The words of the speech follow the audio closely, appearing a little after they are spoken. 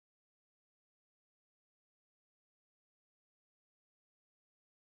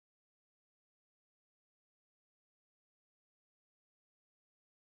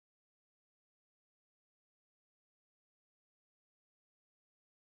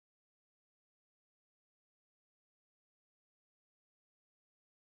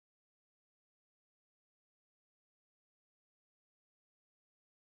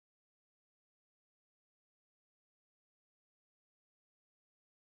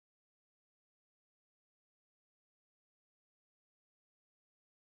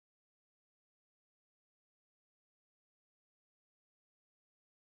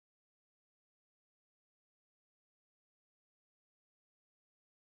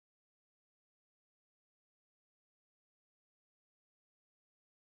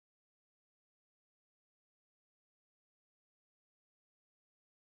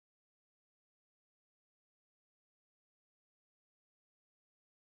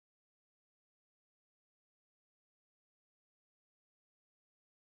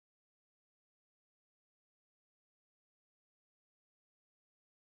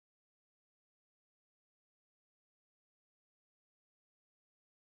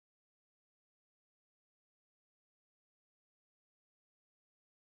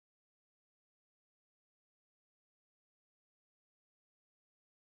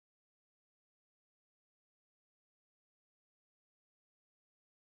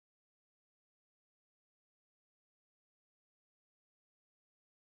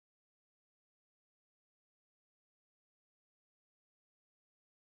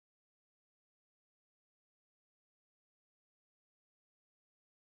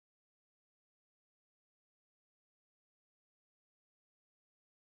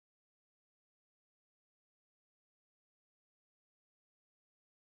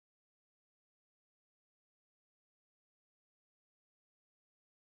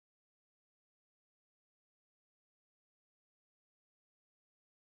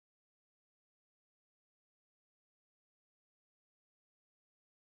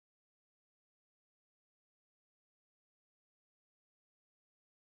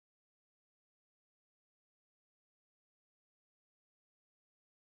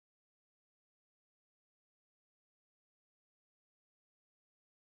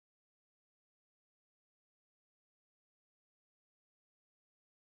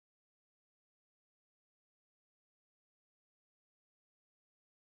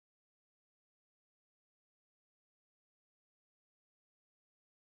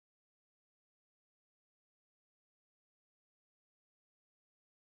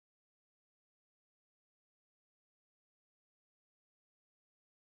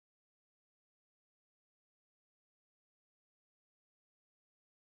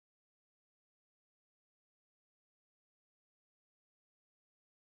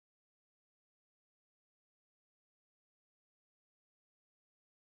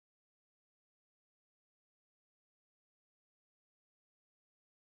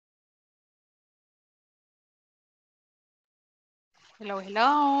Hello,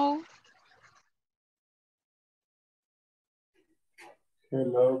 hello.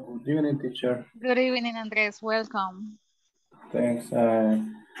 Hello, good evening, teacher. Good evening, Andres. Welcome. Thanks. I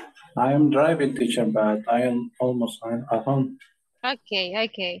am driving, teacher, but I am almost at home. Okay,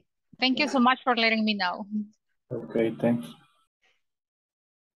 okay. Thank you so much for letting me know. Okay, thanks.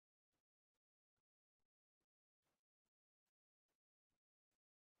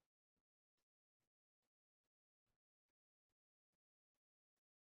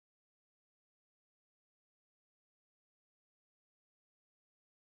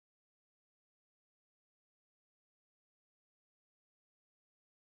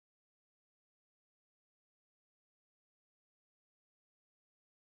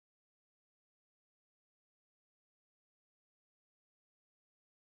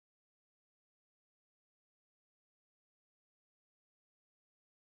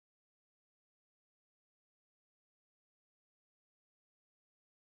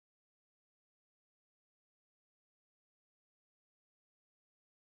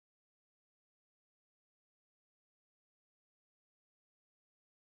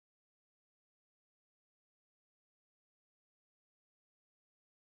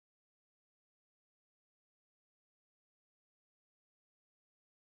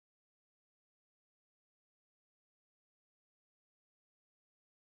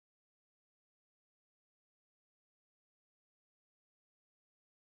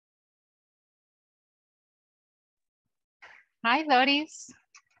 Hi, Doris.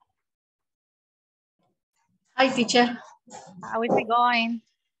 Hi, teacher. How is it going?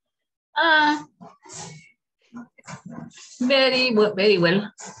 Very well, very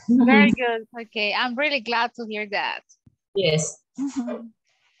well. Very good. Okay, I'm really glad to hear that. Yes.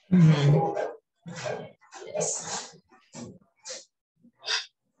 Yes.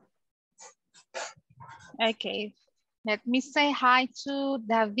 Okay, let me say hi to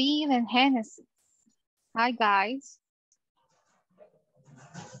David and Genesis. Hi, guys.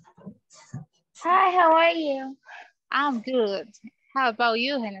 Hi, how are you? I'm good. How about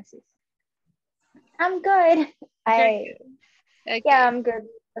you, Genesis? I'm good. Okay. Yeah, I'm good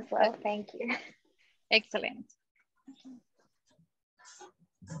as well. Thank you. Excellent.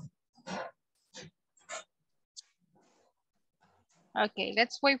 Okay,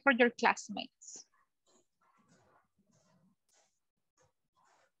 let's wait for your classmates.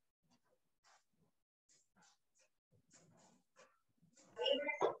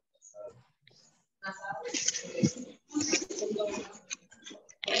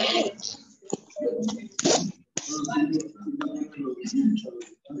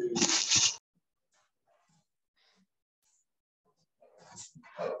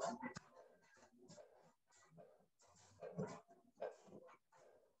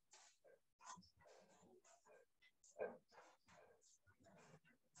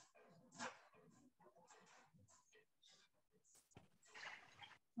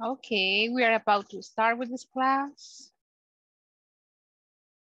 Okay, we are about to start with this class.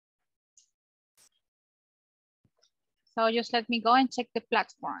 So just let me go and check the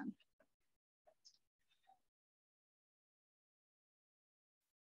platform.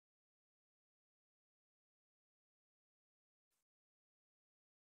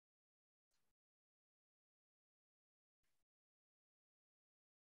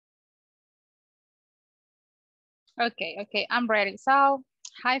 Okay, I'm ready. So,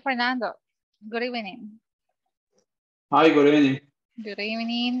 hi, Fernando. Good evening. Hi, good evening. Good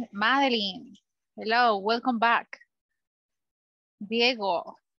evening, Madeline. Hello, welcome back.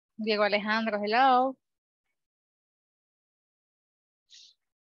 Diego Alejandro, hello.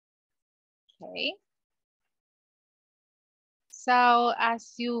 Okay. So,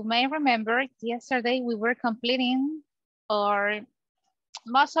 as you may remember, yesterday we were completing, or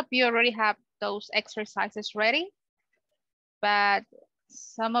most of you already have those exercises ready, but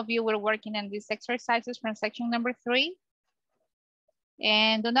some of you were working on these exercises from section number 3.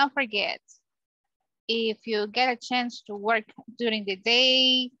 And do not forget, if you get a chance to work during the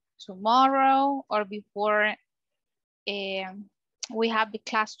day, tomorrow, or before we have the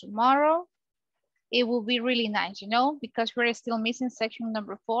class tomorrow, it will be really nice, you know, because we're still missing section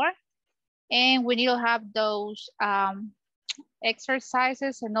number 4. And we need to have those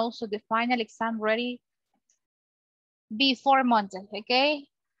exercises and also the final exam ready before Monday, okay?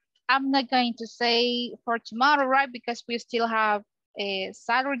 I'm not going to say for tomorrow, right? Because we still have a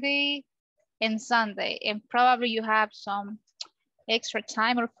Saturday and Sunday, and probably you have some extra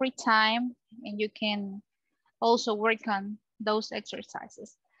time or free time, and you can also work on those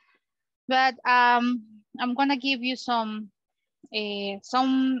exercises. But I'm gonna give you some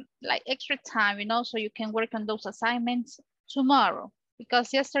like extra time, you know, so you can work on those assignments tomorrow,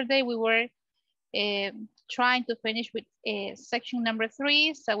 because yesterday we were trying to finish with section number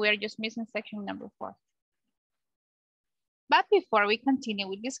 3, so we are just missing section number 4. But before we continue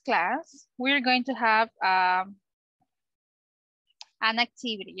with this class, we're going to have an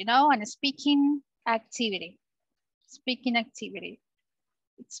activity, you know, a speaking activity. Speaking activity.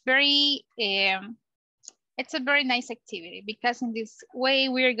 It's a very nice activity because in this way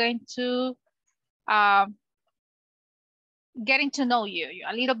we're going to getting to know you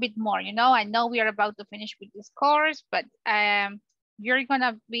a little bit more. You know, I know we are about to finish with this course, but you're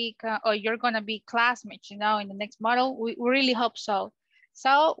gonna be classmates, you know, in the next model. We really hope so.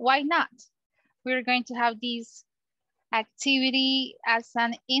 So why not? We're going to have this activity as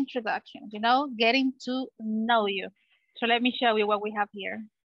an introduction, you know, getting to know you. So let me show you what we have here.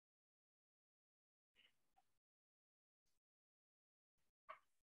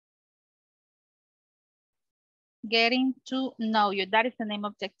 Getting to know you, that is the name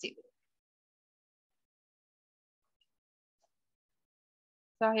of the activity.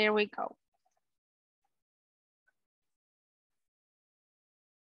 So here we go.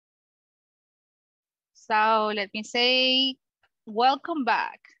 So let me say, welcome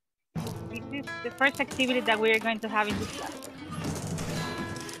back. This is the first activity that we are going to have in this class.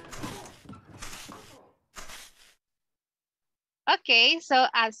 Okay, so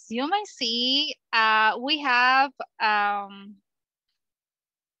as you may see, we have how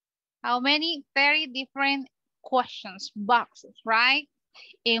many? 30 different questions boxes, right?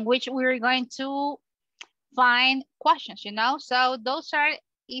 In which we're going to find questions, you know? So those are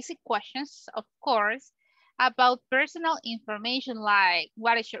easy questions, of course, about personal information like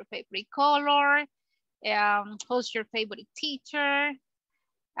what is your favorite color, who's your favorite teacher,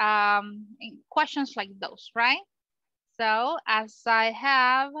 and questions like those, right? So as I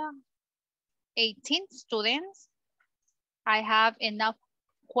have 18 students, I have enough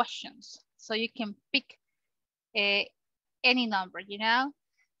questions. So you can pick any number, you know?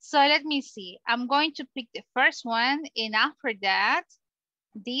 So let me see. I'm going to pick the first one. And after that,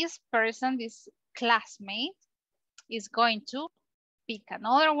 this person, this classmate, is going to pick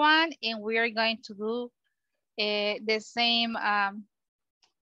another one. And we are going to do the same,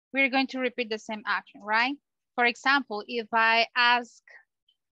 we're going to repeat the same action, right? For example, if I ask,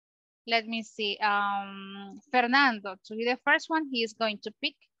 let me see, Fernando to be the first one, he is going to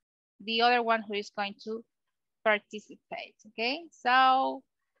pick the other one who is going to participate, okay? So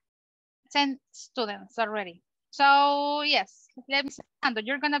 10 students already. So yes, let me say, Fernando,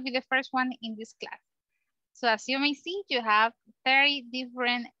 you're gonna be the first one in this class. So as you may see, you have 30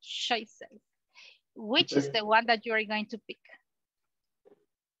 different choices. Which is the one that you are going to pick?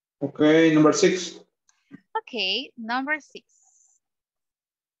 Okay, number 6. Okay, number 6.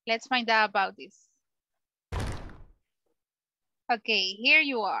 Let's find out about this. Okay, here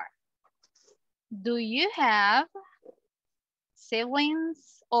you are. Do you have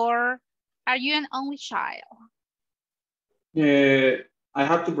siblings or are you an only child? I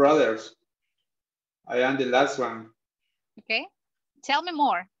have 2 brothers. I am the last one. Okay, tell me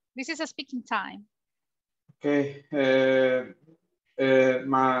more. This is a speaking time. Okay,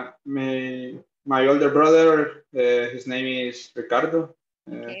 my older brother, his name is Ricardo.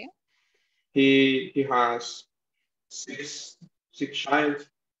 Okay. He has six child.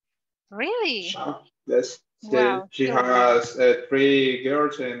 Really? Yes. Wow. She so has 3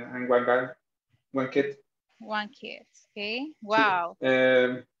 girls and 1 guy, 1 kid. 1 kid. Okay. Wow.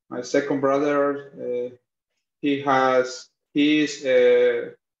 My second brother, he's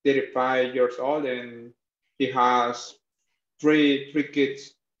 35 years old and he has three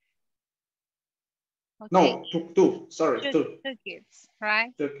kids. Okay. No, two. Sorry, two. 2 kids,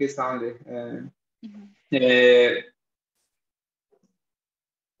 right? 2 kids only.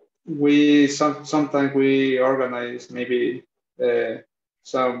 We sometimes we organize maybe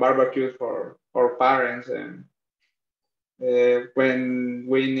some barbecues for parents, and when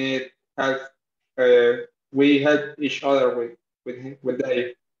we need help, we help each other with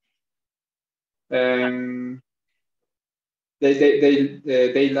they.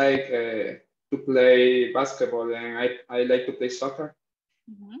 They like to play basketball, and I like to play soccer.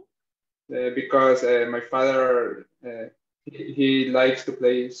 Because my father he likes to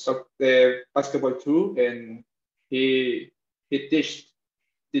play basketball too, and he teach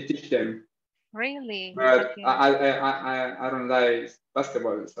them. Really? But Okay. I don't like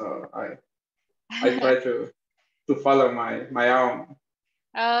basketball, so I try to follow my own.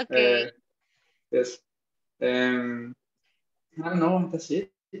 Okay. Yes. I don't know. That's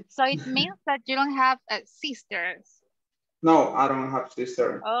it. So it means that you don't have sisters. No, I don't have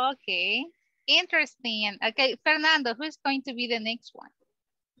sister. Okay. Interesting. Okay, Fernando, who's going to be the next one?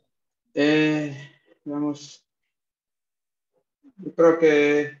 Vamos. Yo creo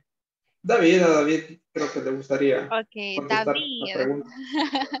que David, a David creo que le gustaría contestar la David. pregunta.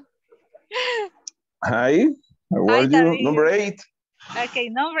 Hi, how are you? David. Number 8. Okay,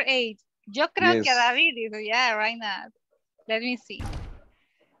 number 8. Yo creo que David is, yeah, right now. Let me see.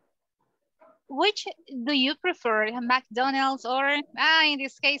 Which do you prefer, McDonald's or, in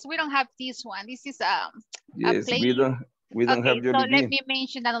this case, we don't have this one. This is Yes, a place. we don't have so Jollibee. let me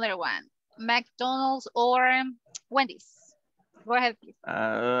mention another one. McDonald's or Wendy's. Go ahead, please.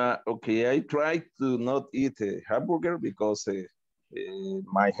 Okay, I try to not eat a hamburger because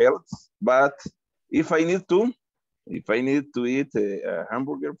my health, but if I need to eat a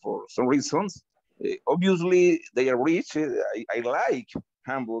hamburger for some reasons, obviously they are rich. I like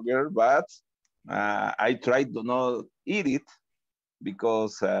hamburger, but I try to not eat it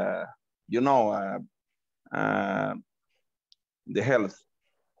because, the health.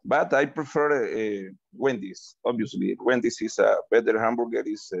 But I prefer Wendy's. Obviously, Wendy's is a better hamburger,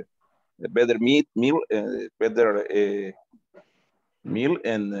 is a better meal, better meal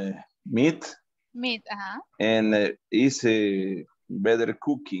and meat. Meat, And is a better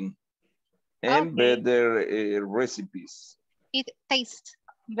cooking and better recipes. It tastes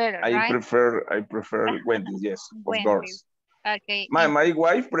better, I right? prefer Wendy's, yes, Wendy's. of course. Okay. My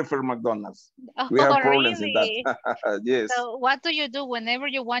wife prefer McDonald's. Oh, we have problems really? in that. Yes. So what do you do whenever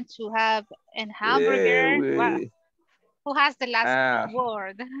you want to have a hamburger? Who has the last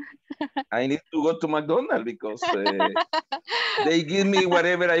word? I need to go to McDonald's because they give me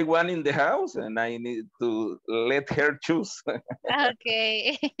whatever I want in the house and I need to let her choose.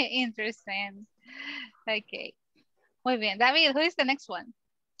 Okay, interesting. Okay. Muy bien. David, who is the next one?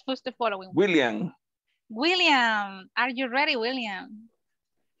 Who's the following one? William. William, are you ready, William?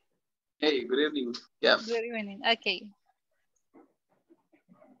 Hey, good evening. Yeah. Good evening. Okay.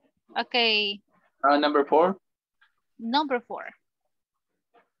 Okay. Number 4. Number 4.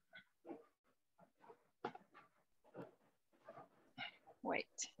 Wait.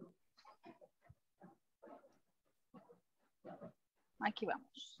 Aquí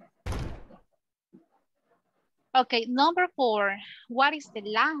vamos. Okay, number 4. What is the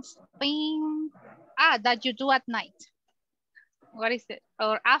last thing that you do at night? What is it?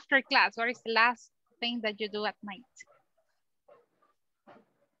 Or after class, what is the last thing that you do at night?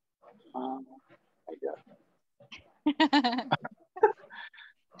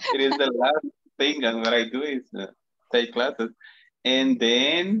 It is the last thing, and what I do is take classes. And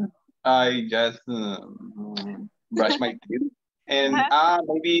then I just brush my teeth and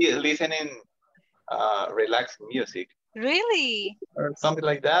maybe listening relaxing music. Really? Or something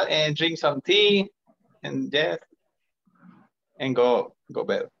like that, and drink some tea, and and go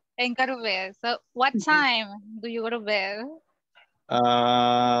bed. And go to bed. So what time do you go to bed?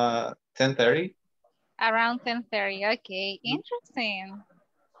 10:30. Around 10:30. Okay, interesting.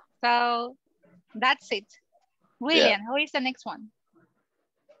 So that's it. William, who is the next one?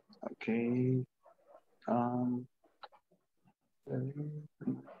 Okay.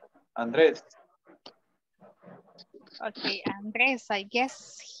 Andres. Okay, Andres, I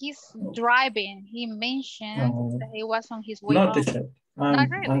guess he's driving. He mentioned that he was on his way not home. Not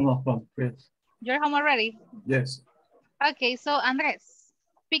really? I'm not home, yes. You're home already? Yes. Okay, so Andres,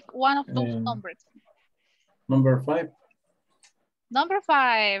 pick one of those numbers. Number 5. Number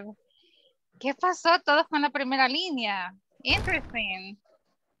 5. ¿Qué pasó todos con la primera línea? Interesting.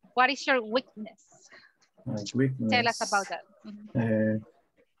 What is your weakness? My weakness. Tell us about that.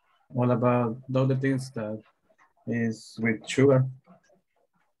 All about all the things that is with sugar.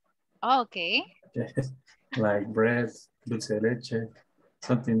 Okay. Yes. Like bread, dulce de leche,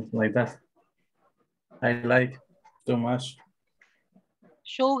 something like that. I like too much.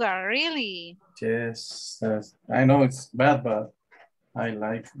 Sugar, really? Yes. I know it's bad, but I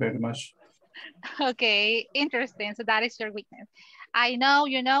like very much. Okay, interesting. So that is your weakness. I know,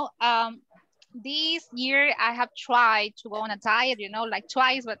 this year I have tried to go on a diet, like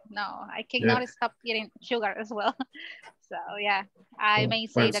twice, but no, I cannot stop eating sugar as well. So yeah, I may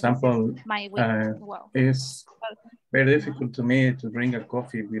say that this is my weakness as well. It's very difficult to me to drink a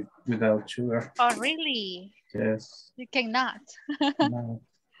coffee without sugar. Oh, really? Yes. You cannot. No,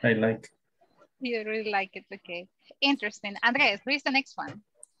 I like. You really like it, okay. Interesting. Andres, who is the next one?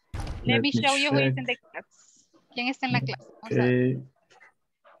 Let me show you who is in the class. ¿Quién está en la clase? Okay.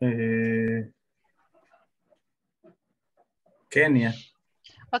 Kenya.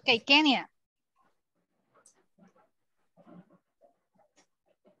 Okay, Kenya.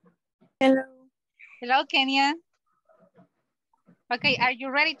 Hello. Hello, Kenya. Okay, are you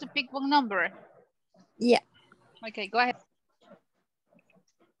ready to pick one number? Yeah. Okay, go ahead.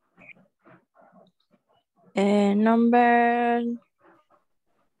 Number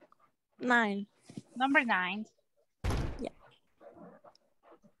 9. Number 9. Yeah.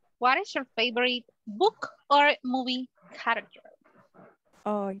 What is your favorite book or movie character?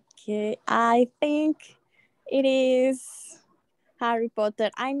 Okay, I think it is Harry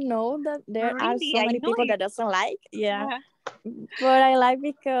Potter. I know that there are Really? so I many knew people it. that doesn't like, yeah. Uh-huh. But I like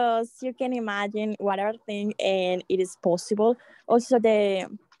because you can imagine whatever thing and it is possible. Also I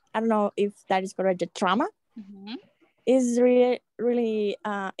don't know if that is correct, the trauma is really, really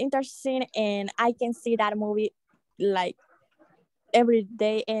interesting, and I can see that movie like every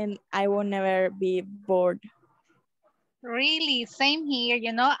day and I will never be bored. Really, same here.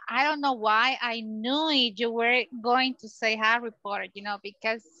 You know, I don't know why I knew it. You were going to say Harry Potter, you know,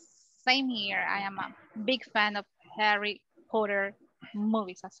 because same here. I am a big fan of Harry Potter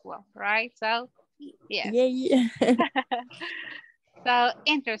movies as well, right? So, yes. Yeah. So,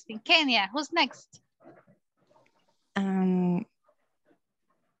 interesting. Kenya, who's next?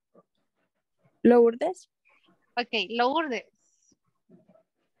 Lourdes. Okay, Lourdes.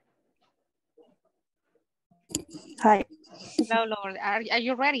 Hi. Hello, Lourdes. Are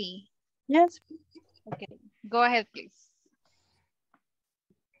you ready? Yes. Okay, go ahead, please.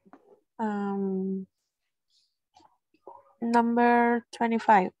 Number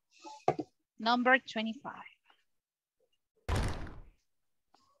 25. Number 25.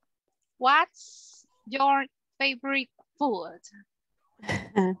 What's your favorite food?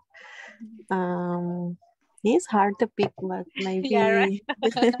 It's hard to pick, but maybe Yeah, right?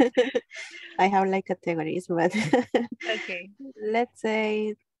 I have like categories, but Okay. let's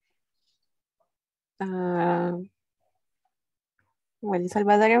say well,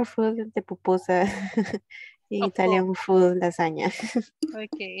 Salvadorian food, the pupusa, Italian food, lasagna.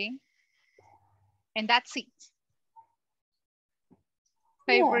 Okay. And that's it.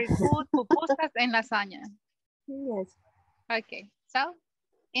 Favorite food, pupusas, and lasagna. Yes. Okay, so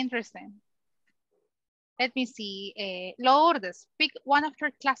interesting. Let me see. Lourdes, pick one of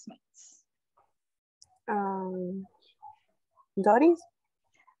your classmates. Doris?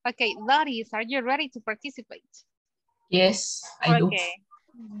 Okay, Doris, are you ready to participate? Yes, I do. Okay,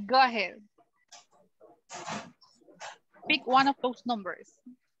 go ahead. Pick one of those numbers.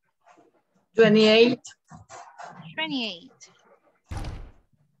 28. 28.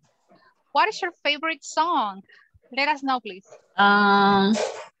 What is your favorite song? Let us know, please.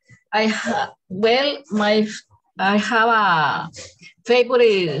 I have a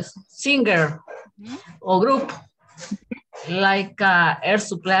favorite singer or group like Air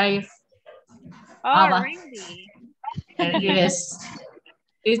Supply. Oh, ABBA. really? Yes.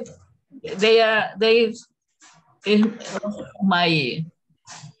 They my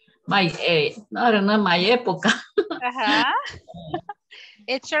I don't know, my época.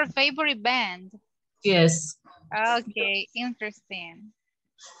 It's your favorite band. Yes. Okay, interesting.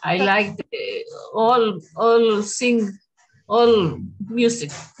 I like all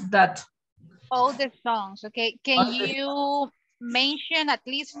music that. All the songs, okay. Can you mention at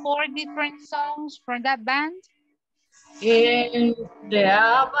least 4 different songs from that band? In the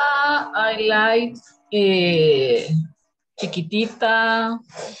ABBA, I like Chiquitita,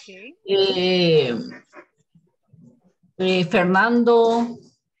 okay. Fernando,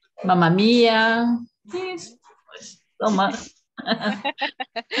 Mamma Mia. Yes. So much.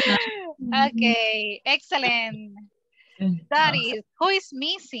 Okay, excellent. That is, who is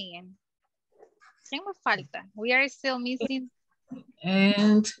missing? ¿Quién me falta? We are still missing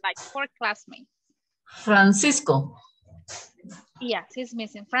And like 4 classmates. Francisco. Yes, he's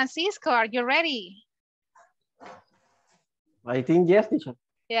missing. Francisco, are you ready? I think yes, teacher.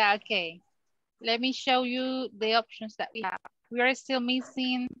 Yeah, okay. Let me show you the options that we have. We are still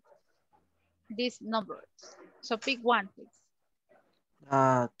missing these numbers. So pick one, please.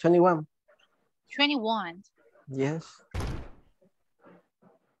 21. 21. Yes.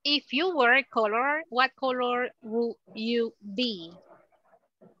 If you were a color, what color would you be?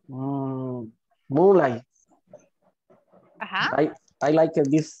 Moonlight. I like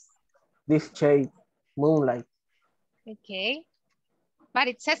this shade, moonlight. Okay. But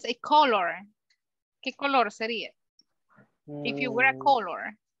it says a color. ¿Qué color sería? If you were a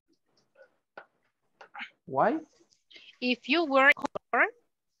color. Why? If you were a color,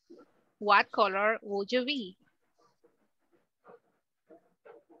 what color would you be?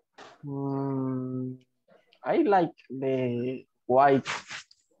 I like the white.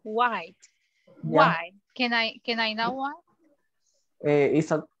 White. Yeah. Why? Can I know why?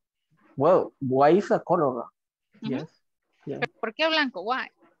 It's a white is a color. Yes. Yeah. ¿Por qué blanco? Why?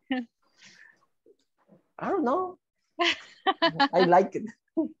 I don't know. I like it.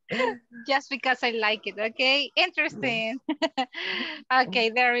 Just because I like it, okay? Interesting. Okay,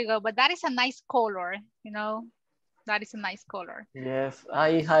 there we go. But that is a nice color, you know? That is a nice color. Yes,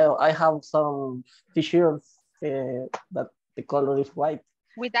 I have some t-shirts that the color is white.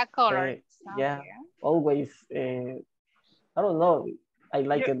 With that color. Yeah, okay. always. I don't know. I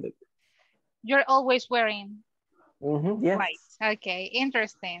like it. You're always wearing Yes. white. Okay,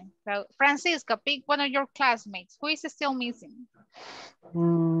 interesting. So, Francisco, pick one of your classmates. Who is still missing?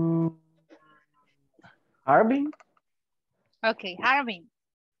 Harvey. Okay, Harvin.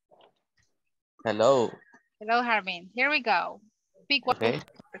 Hello. Hello, Harvin. Here we go. Pick one. Okay.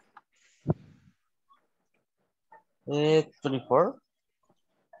 24.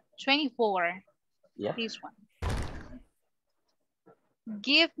 24. Yeah. This one.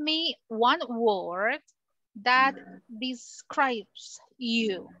 Give me one word that describes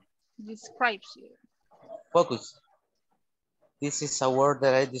you. Describes you. Focus. This is a word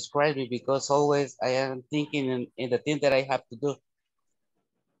that I describe you because always I am thinking in the thing that I have to do.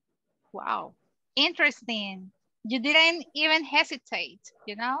 Wow. Interesting. You didn't even hesitate,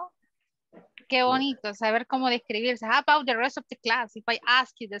 you know? Qué bonito saber cómo describirse. How about the rest of the class? If I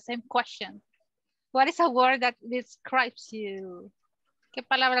ask you the same question, what is a word that describes you? ¿Qué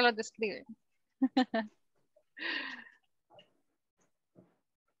palabra lo describe?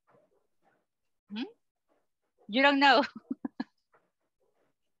 Hmm? You don't know.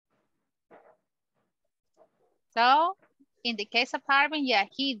 So, in the case of Harbin, yeah,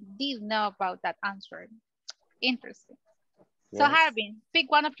 he did know about that answer. Interesting. Yes. So, Harbin, pick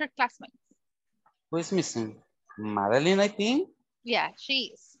one of your classmates. Who is missing? Madeline, I think. Yeah,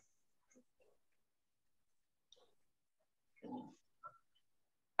 she is.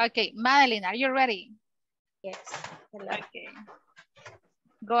 Okay, Madeline, are you ready? Yes. Hello. Okay.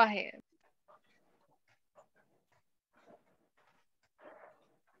 Go ahead.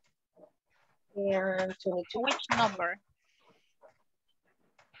 And 22. Which number?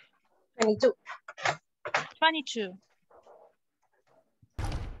 22. 22.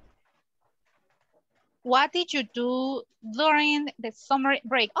 What did you do during the summer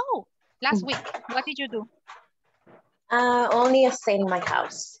break? Oh, last week. What did you do? Only stay in my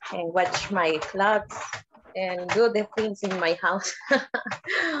house and watch my clothes and do the things in my house.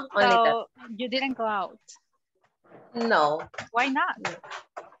 Only So you didn't go out? that. No. Why not?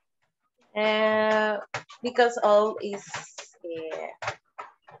 Because all is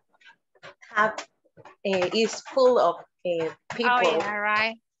is full of people. Oh yeah,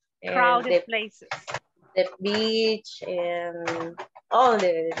 right. Crowded places. The beach and all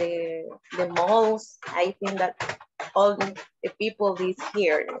the malls. I think that all the people is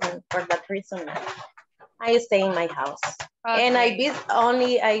here, and for that reason I stay in my house. Okay. And I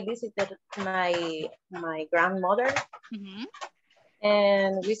visited my grandmother. Mm-hmm.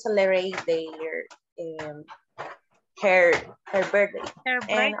 And we celebrate their her birthday. Her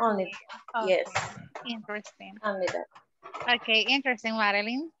birthday. And only okay. Yes. Interesting. Only that. Okay, interesting,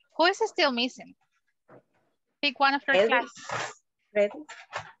 Madeline. Who is still missing? Pick one of your class. Freddy.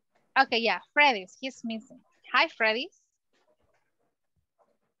 Okay, yeah, Freddy's. He's missing. Hi, Freddy's.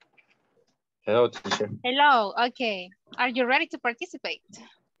 Hello, teacher. Hello. Okay. Are you ready to participate?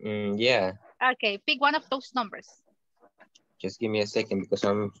 Yeah. Okay, pick one of those numbers. Just give me a second because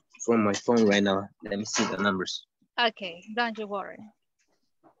I'm from my phone right now. Let me see the numbers. Okay, don't you worry.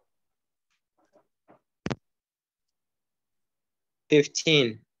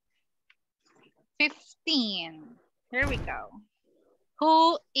 15. 15. Here we go.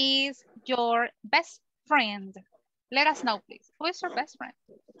 Who is your best friend? Let us know, please. Who is your best friend?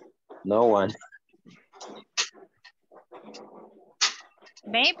 No one.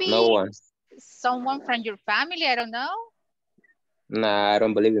 Maybe no one. Someone from your family, I don't know. Nah, I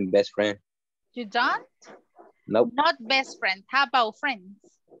don't believe in best friend. You don't? Nope. Not best friend. How about friends?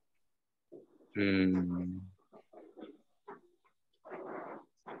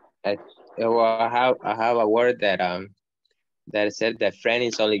 I have a word that said that friend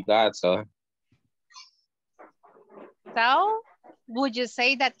is only God, so. So, would you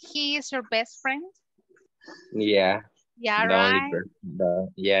say that he is your best friend? Yeah. Yeah, the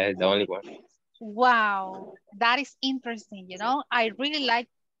right? The only one. Wow, that is interesting, you know? I really like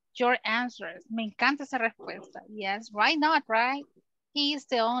your answers. Me encanta esa respuesta. Yes, why not, right? He is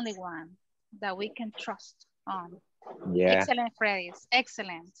the only one that we can trust on. Yeah. Excellent, Freddy.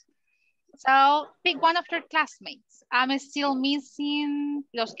 Excellent. So, pick one of your classmates. I'm still missing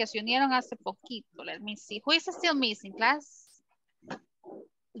los que se unieron hace poquito. Let me see. Who is still missing, class?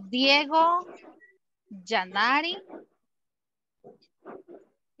 Diego, Janari,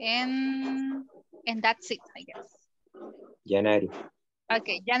 And that's it, I guess. January.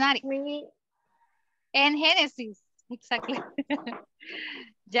 Okay, January. And Genesis, exactly.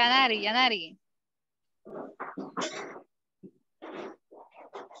 January.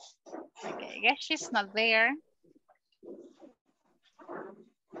 Okay, I guess she's not there.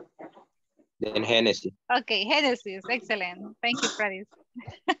 Then Hennessy. Okay, Genesis, excellent. Thank you, Freddy.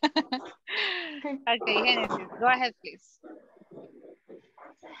 Okay, Genesis, go ahead, please.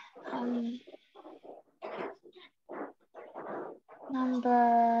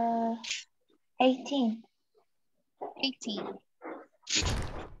 Number 18. 18.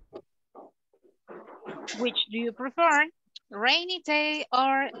 Which do you prefer? Rainy day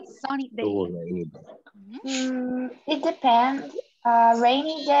or sunny day? It depends.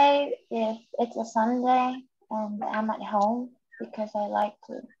 Rainy day if it's a Sunday and I'm at home because I like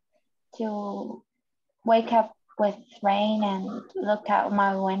to wake up with rain and look out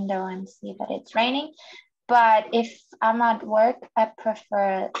my window and see that it's raining. But if I'm at work, I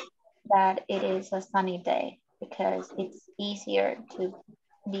prefer that it is a sunny day because it's easier to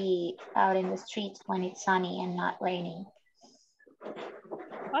be out in the streets when it's sunny and not raining.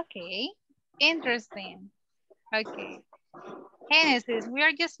 Okay, interesting. Okay. Genesis, we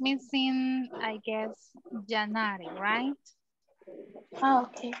are just missing, I guess, Janari, right? Oh,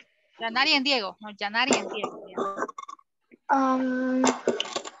 okay. Janari and Diego. No, Janari and Diego. Yeah.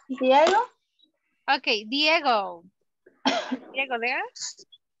 Diego? Okay, Diego. Diego there?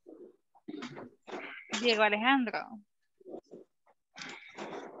 Diego Alejandro.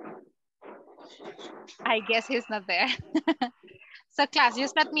 I guess he's not there. So class,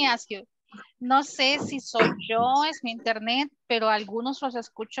 just let me ask you. No sé si soy yo, es mi internet, pero algunos los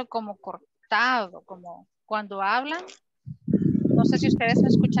escucho como cortado, como cuando hablan. No sé si ustedes me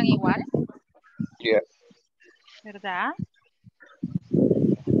escuchan igual. Yeah. ¿Verdad?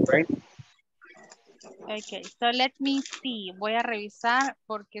 Right. Ok, so let me see. Voy a revisar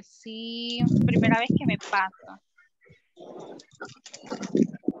porque sí, primera vez que me pasa.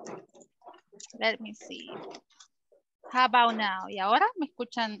 Let me see. How about now? ¿Y ahora me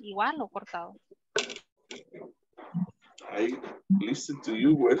escuchan igual o cortado? I listen to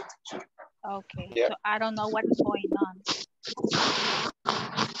you well. Okay, yeah. So I don't know what's going on.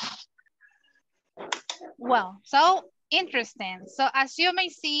 Well, so interesting. So as you may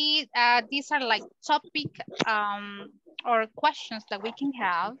see, these are like topic or questions that we can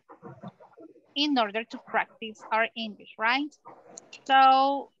have in order to practice our English, right?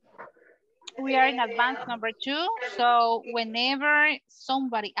 So we are in advanced number 2. So whenever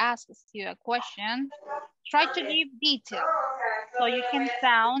somebody asks you a question, try to give details so you can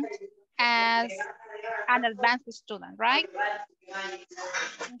sound as an advanced student, right?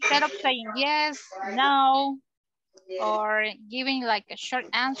 Instead of saying yes, no, or giving like a short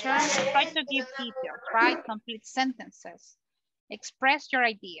answer, try to give details, right? Complete sentences. Express your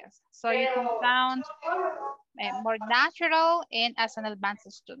ideas so you can sound more natural and as an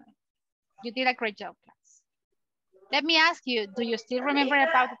advanced student. You did a great job, class. Let me ask you, do you still remember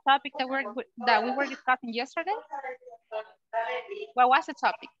about the topic that we were discussing yesterday? What was the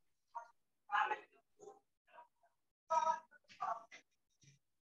topic?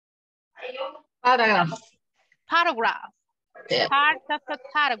 Paragraph. Paragraph. Yeah. Parts of the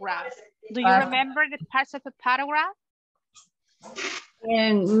paragraph. Do you remember the parts of the paragraph?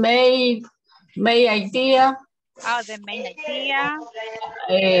 And main idea. Oh, the main idea.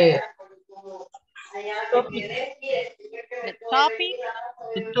 Topic. The topic.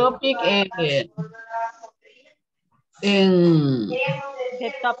 The topic.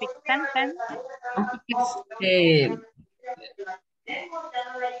 The topic sentence.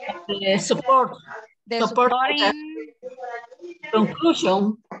 The support. The supporting.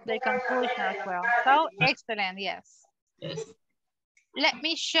 Conclusion. The conclusion as well. So excellent, yes. Yes. Let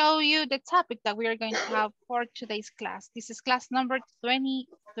me show you the topic that we are going to have for today's class. This is class number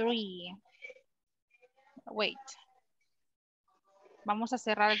 23. Wait. Vamos a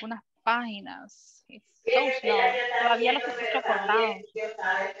cerrar algunas páginas. It's so slow. Todavía los escucho cortados.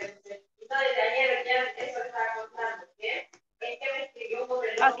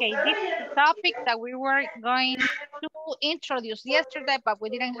 Okay, this is the topic that we were going to introduce yesterday, but we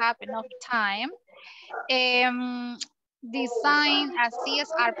didn't have enough time. Design a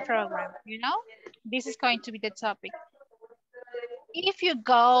CSR program, you know? This is going to be the topic. If you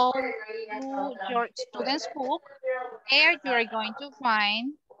go to your student's book, there you are going to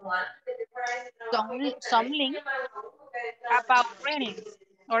find some links about trainings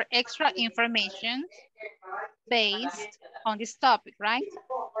or extra information based on this topic, right?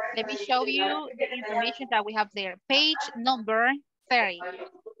 Let me show you the information that we have there. Page number 30.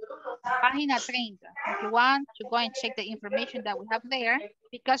 Página 30. If you want to go and check the information that we have there,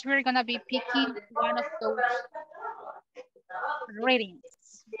 because we're going to be picking one of those readings.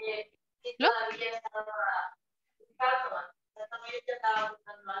 Look.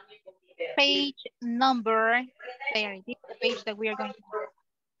 Page number 30. This is the page that we are going to have.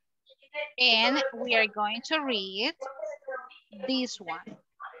 And we are going to read this one.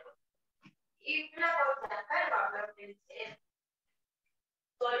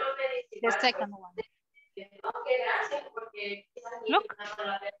 The second one. Look.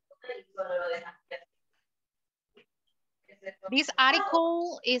 This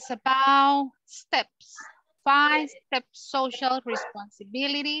article is about steps. 5-step social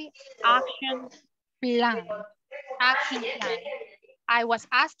responsibility action plan. Action plan. I was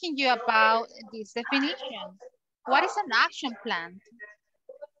asking you about this definition. What is an action plan?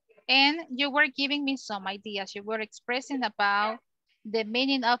 And you were giving me some ideas. You were expressing about the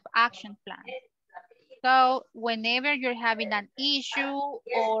meaning of action plan. So whenever you're having an issue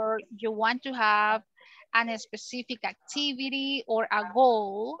or you want to have a specific activity or a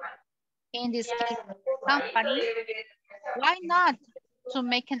goal, in this case, company, why not to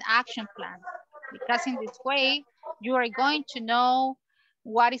make an action plan? Because in this way, you are going to know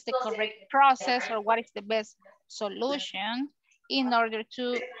what is the correct process or what is the best solution in order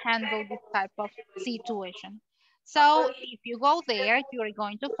to handle this type of situation. So if you go there, you are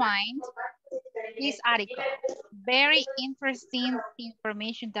going to find this article. Very interesting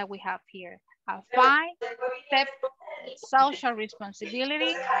information that we have here. A 5-step social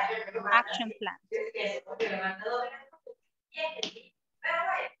responsibility action plan.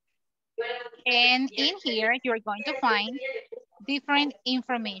 And in here, you're going to find different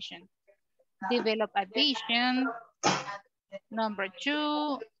information. Develop a vision, number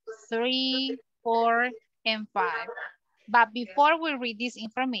 2, 3, 4, and 5. But before we read this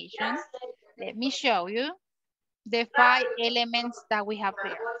information, let me show you the 5 elements that we have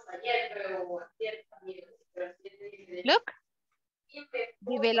there. Look.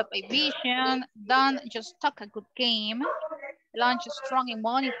 Develop a vision, don't just talk a good game, launch strong and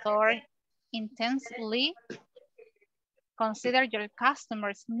monitor intensely, consider your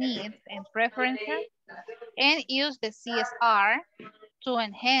customers' needs and preferences, and use the CSR to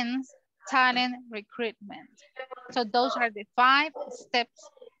enhance talent recruitment. So those are the 5 steps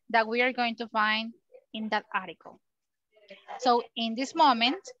that we are going to find in that article. So in this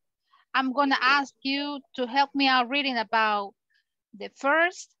moment, I'm going to ask you to help me out reading about the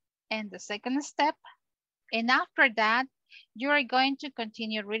first and the second step. And after that, you are going to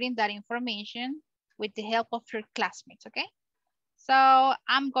continue reading that information with the help of your classmates, okay? So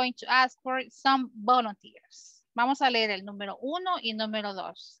I'm going to ask for some volunteers. Vamos a leer el número 1 y número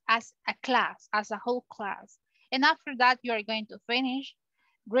 2 as a class, as a whole class. And after that, you are going to finish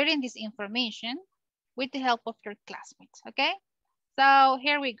reading this information with the help of your classmates, okay? So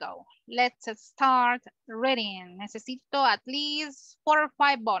here we go. Let's start reading. Necesito at least 4 or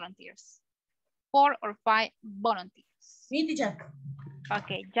 5 volunteers. 4 or 5 volunteers. Me, teacher.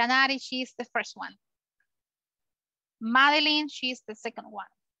 Okay, Janari, she's the first one. Madeline, she's the second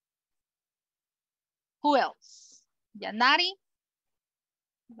one. Who else? Janari.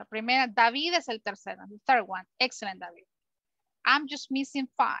 La primera. David es el tercero. The third one. Excellent, David. I'm just missing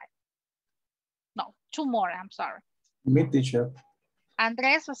 5. No, 2 more, I'm sorry. Me, teacher.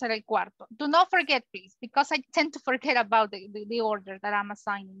 Andres va a ser el cuarto. Do not forget, please, because I tend to forget about the order that I'm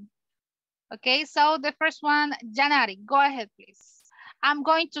assigning. Okay, so the first one, Janari, go ahead, please. I'm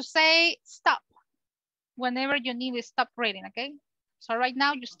going to say stop. Whenever you need to stop reading, okay? So right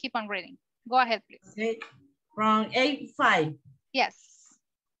now, just keep on reading. Go ahead, please. Okay. From A5. Yes.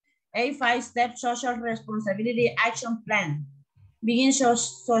 A5 step social responsibility action plan. Begin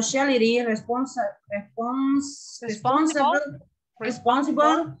sociality responsible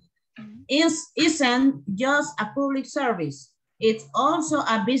isn't just a public service. It's also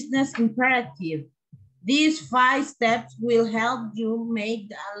a business imperative. These 5 steps will help you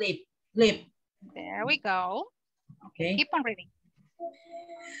make a leap. There we go. Okay. Keep on reading.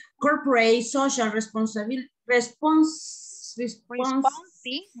 Corporate social responsibility.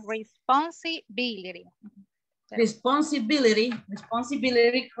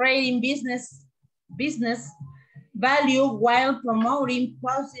 Responsibility, creating business value while promoting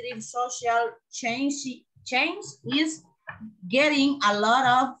positive social change is getting a lot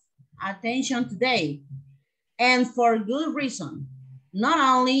of attention today, and for good reason. Not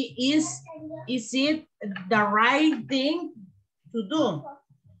only is it the right thing to do,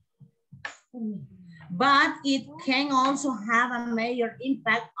 but it can also have a major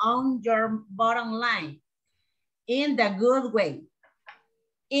impact on your bottom line in the good way.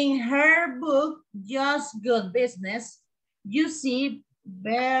 In her book, Just Good Business, you see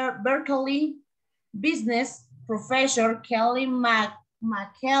Berkeley business professor Kelly McElhenney.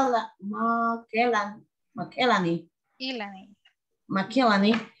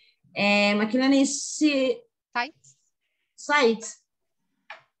 McElhenney cites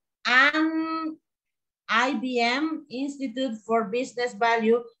an IBM Institute for Business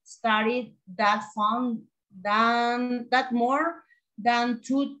Value study that found that more than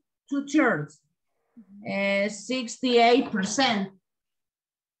two-thirds, 68%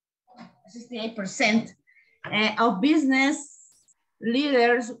 of business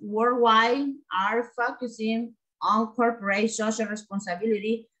leaders worldwide are focusing on corporate social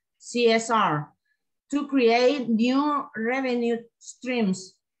responsibility, CSR, to create new revenue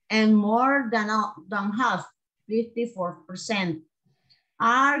streams, and more than half, 54%,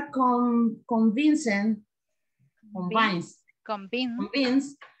 are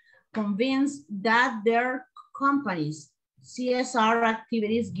convinced that their companies' CSR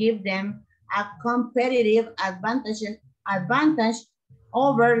activities give them a competitive advantage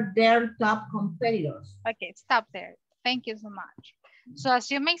over their top competitors. Okay, stop there. Thank you so much. So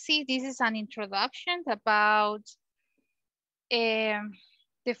as you may see, this is an introduction about the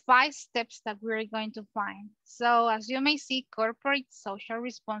 5 steps that we're going to find. So as you may see, corporate social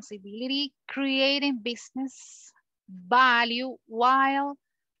responsibility, creating business value while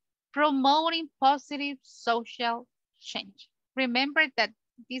promoting positive social change. Remember that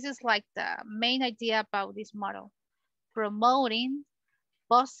this is like the main idea about this model, promoting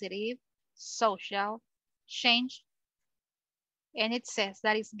positive social change. And it says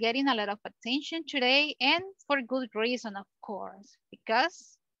that it's getting a lot of attention today, and for good reason, of course,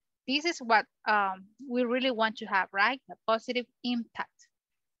 because this is what we really want to have, right? A positive impact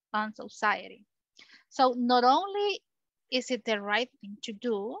on society. So not only is it the right thing to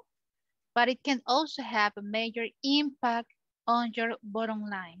do, but it can also have a major impact on your bottom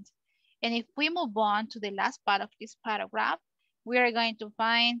line. And if we move on to the last part of this paragraph, we are going to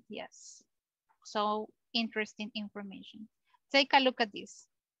find, yes, so interesting information. Take a look at this.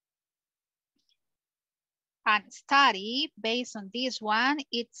 And study based on this one,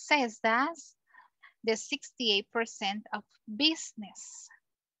 it says that the 68% of business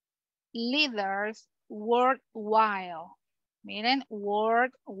leaders worldwide, meaning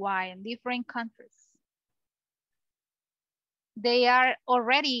worldwide in different countries, they are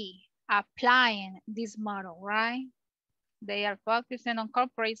already applying this model, right? They are focusing on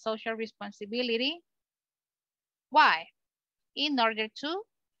corporate social responsibility. Why? In order to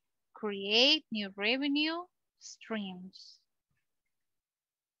create new revenue streams.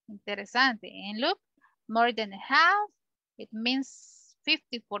 Interesante. And look, more than half, it means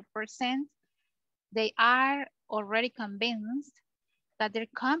 54%, they are already convinced that their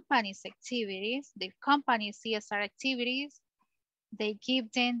company's activities, their company's CSR activities, they give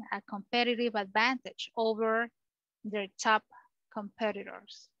them a competitive advantage over their top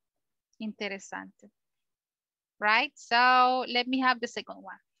competitors. Interesante. Right? So let me have the second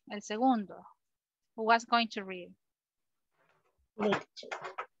one. El segundo. Who was going to read?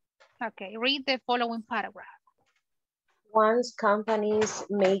 Okay, read the following paragraph. Once companies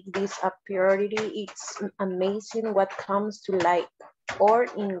make this a priority, it's amazing what comes to light, or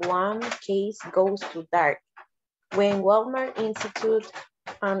in one case goes to dark. When Walmart instituted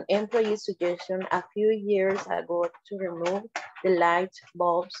an employee suggestion a few years ago to remove the light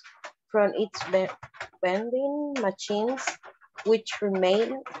bulbs from its vending machines, which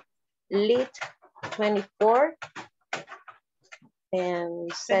remain lit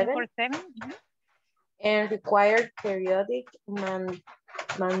 24/7 and required periodic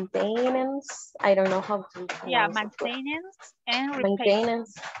maintenance. I don't know how to pronounce maintenance and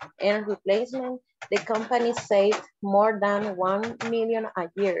replacement. The company saved more than 1 million a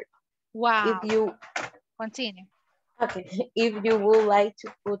year. Wow. If you continue. Okay, if you would like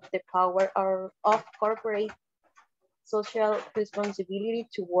to put the power of corporate social responsibility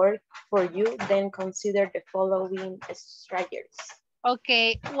to work for you, then consider the following strategies.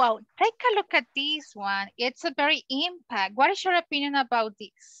 Okay, well, take a look at this one. It's a very impact. What is your opinion about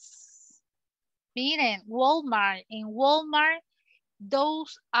this? Miren, Walmart. In Walmart,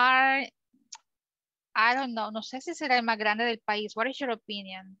 those are, I don't know, no sé si será el más grande del país. What is your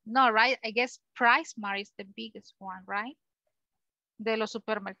opinion? No, right? I guess PriceSmart is the biggest one, right? De los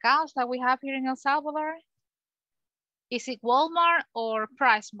supermercados that we have here in El Salvador. Is it Walmart or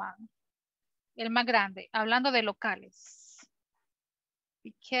PriceSmart? El más grande, hablando de locales.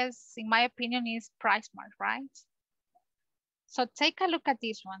 Because in my opinion is PriceSmart, right? So take a look at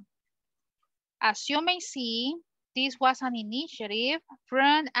this one. As you may see, this was an initiative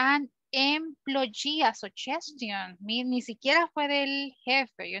from an employee association. Ni siquiera fue del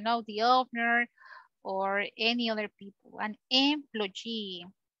jefe, you know, the owner or any other people. An employee,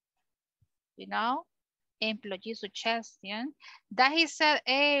 you know, employee suggestion that he said,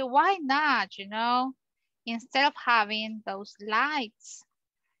 hey, why not, you know, instead of having those lights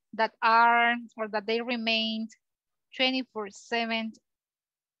that are, or that they remained 24/7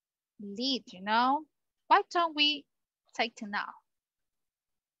 lit, you know, why don't we take it now?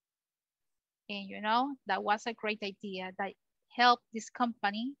 And you know, that was a great idea that helped this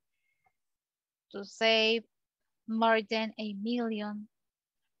company to save more than $1 million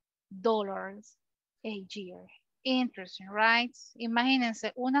a year. Interesting, right?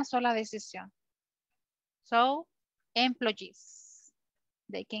 Imagínense una sola decisión. So, employees,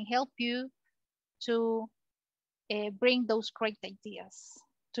 they can help you to bring those great ideas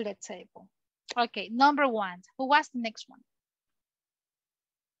to the table. Okay, number 1. Who was the next one?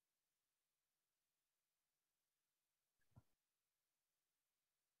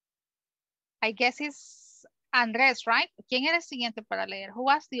 I guess it's Andrés, right? ¿Quién era el siguiente para leer? Who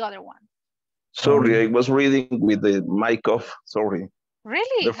was the other one? Sorry, I was reading with the mic off. Sorry.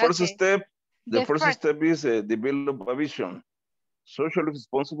 Really? The first Okay. step, the first first step is develop a vision. Socially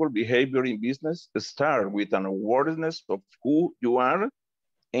responsible behavior in business start with an awareness of who you are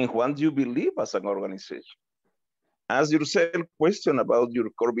and what you believe as an organization. Ask yourself questions about your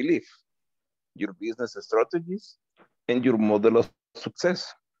core belief, your business strategies, and your model of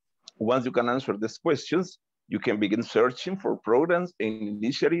success. Once you can answer these questions, you can begin searching for programs and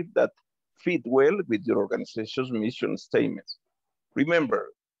initiatives that fit well with your organization's mission statements. Remember,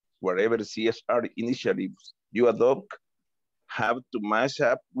 whatever CSR initiatives you adopt have to match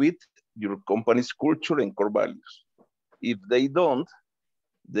up with your company's culture and core values. If they don't,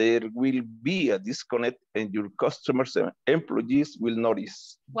 there will be a disconnect and your customers and employees will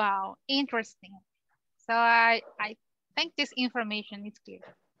notice. Wow, interesting. So I think this information is clear.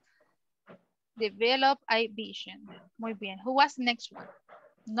 Develop a vision. Muy bien. Who was the next one?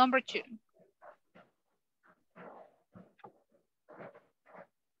 Number 2.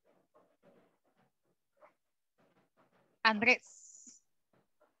 Andrés.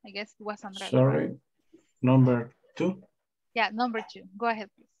 I guess it was Andrés. Sorry, number 2? Yeah, number 2. Go ahead,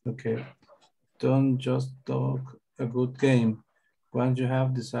 please. Okay. Don't just talk a good game. Once you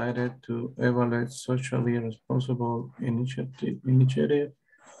have decided to evaluate socially responsible initiative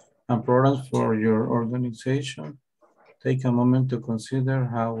and programs for your organization, take a moment to consider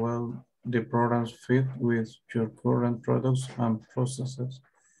how well the programs fit with your current products and processes.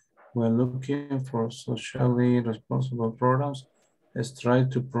 When looking for socially responsible programs, try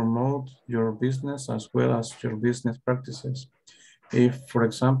to promote your business as well as your business practices. If, for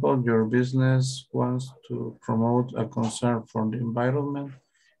example, your business wants to promote a concern for the environment,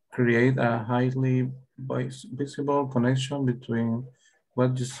 create a highly visible connection between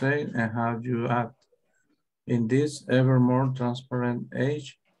what you say and how you act. In this ever more transparent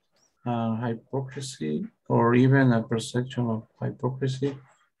age, hypocrisy or even a perception of hypocrisy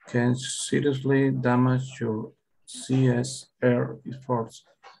can seriously damage your CSR efforts.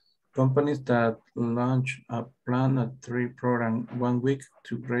 Companies that launch a Planet 3 program 1 week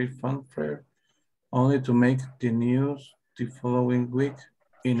to great fanfare, only to make the news the following week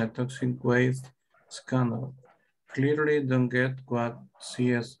in a toxic waste scandal, clearly don't get what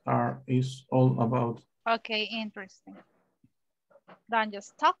CSR is all about. Okay, interesting. Don't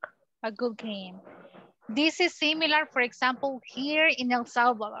just talk, a good game. This is similar, for example, here in El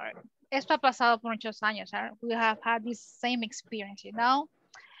Salvador. Esto ha pasado por muchos años. We have had this same experience, you know?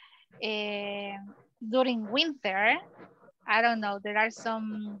 During winter, I don't know, there are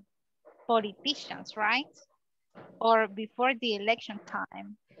some politicians, right? Or before the election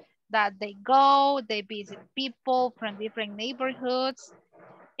time, that they go, they visit people from different neighborhoods,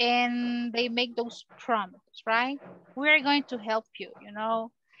 and they make those promises, right? We're going to help you, you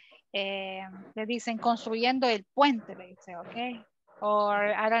know? Le dicen construyendo el puente, le dice, okay?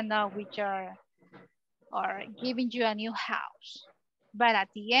 Or I don't know, which are, or giving you a new house. But at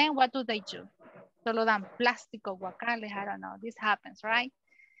the end, what do they do? Solo dan plástico, guacales, I don't know. This happens, right?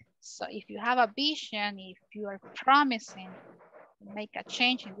 So if you have a vision, if you are promising to make a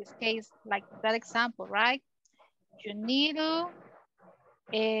change, in this case, like that example, right? You need to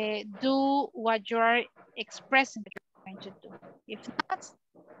do what you're expressing that you're going to do. If not,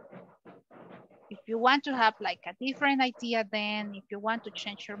 if you want to have like a different idea, then if you want to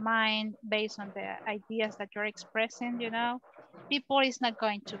change your mind based on the ideas that you're expressing, you know, people is not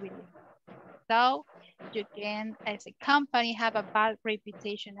going to believe. So you can, as a company, have a bad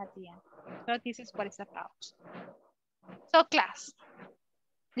reputation at the end. So this is what it's about. So class,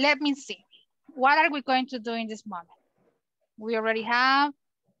 let me see. What are we going to do in this moment? We already have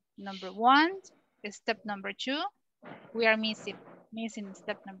number 1, step number 2. We are missing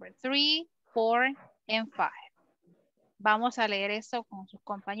step number 3, 4, and 5. Vamos a leer eso con sus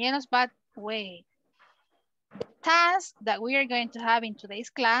compañeros, but wait. The task that we are going to have in today's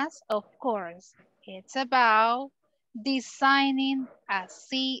class, of course, it's about designing a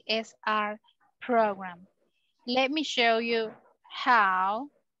CSR program. Let me show you how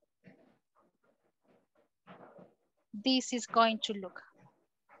this is going to look.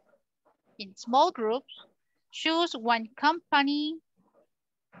 In small groups, choose one company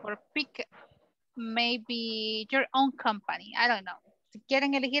or pick maybe your own company. I don't know. Si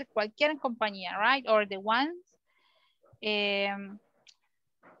quieren elegir cualquier compañía, right? Or the ones,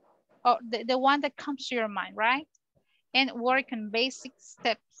 or the one that comes to your mind, right? And work on basic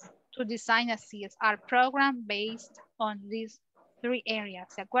steps to design a CSR program based on these 3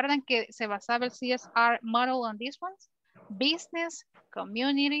 areas. ¿Se acuerdan que se basaba el CSR model on these ones? Business,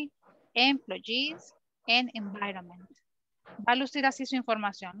 community, employees, and environment. Va a lucir así su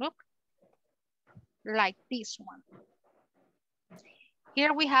información, look. Like this one.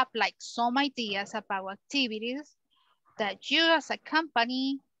 Here we have like some ideas about activities that you as a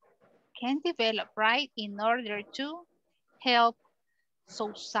company can develop, right, in order to help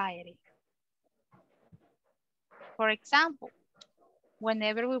society. For example,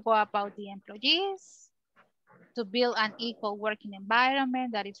 whenever we go about the employees, to build an equal working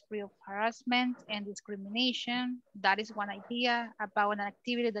environment that is free of harassment and discrimination. That is one idea about an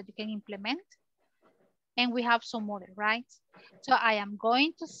activity that you can implement. And we have some other, right? So I am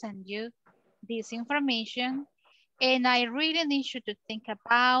going to send you this information, and I really need you to think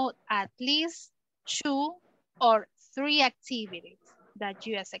about at least 2 or 3 activities that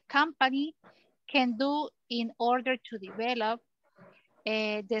you as a company can do in order to develop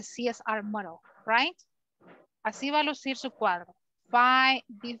the CSR model, right? Así va a lucir su cuadro. 5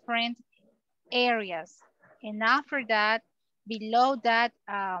 different areas. And after that, below that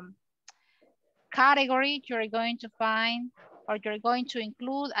category, you're going to find, or you're going to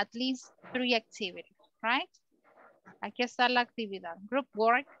include at least 3 activities, right? Aquí está la actividad. Group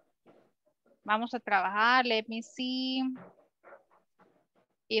work. Vamos a trabajar. Let me see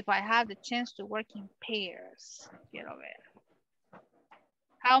if I have the chance to work in pairs. Quiero ver.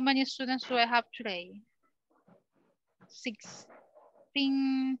 How many students do I have today?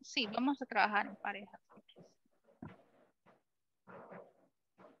 16. Sí, vamos a trabajar en pareja.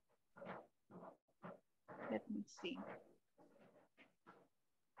 Let me see.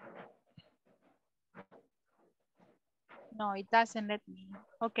 No, it doesn't let me.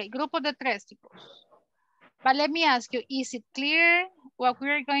 Okay, grupo de 3, chicos. But let me ask you, is it clear what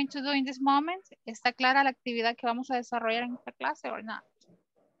we're going to do in this moment? ¿Está clara la actividad que vamos a desarrollar en esta clase or not?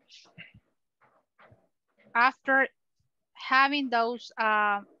 After having those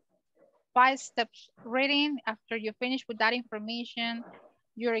 5 steps written, after you finish with that information,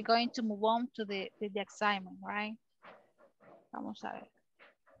 you're going to move on to the assignment, right? Vamos a ver.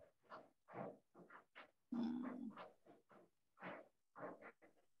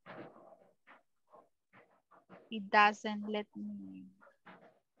 It doesn't let me.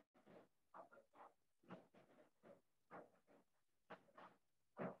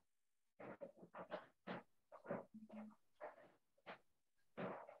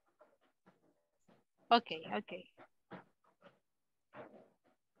 Okay, okay.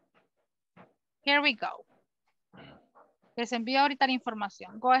 Here we go. Les envío ahorita la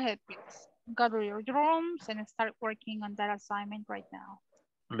información. Go ahead, please. Go to your rooms and start working on that assignment right now.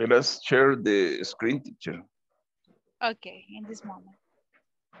 Let us share the screen, teacher. Okay, in this moment.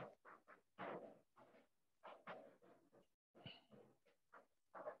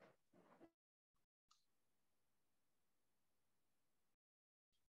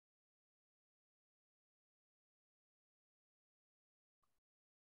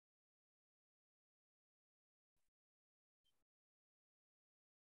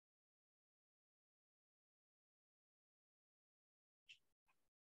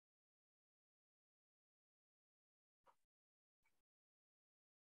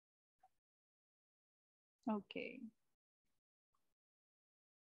 Okay.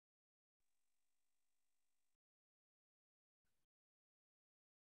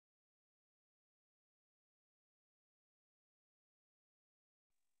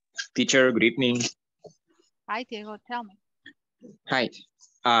 Teacher, good evening. Hi, Diego, tell me. Hi.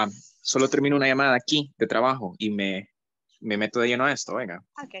 Solo termino una llamada aquí de trabajo y me meto de lleno a esto, venga.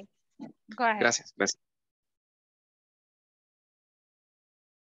 Okay, go ahead. Gracias, gracias.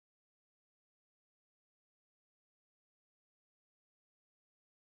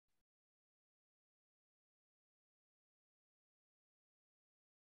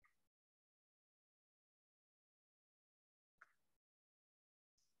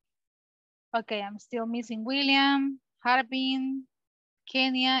 Okay, I'm still missing William, Harbin,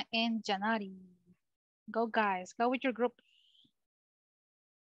 Kenya, and Janari. Go guys, go with your group.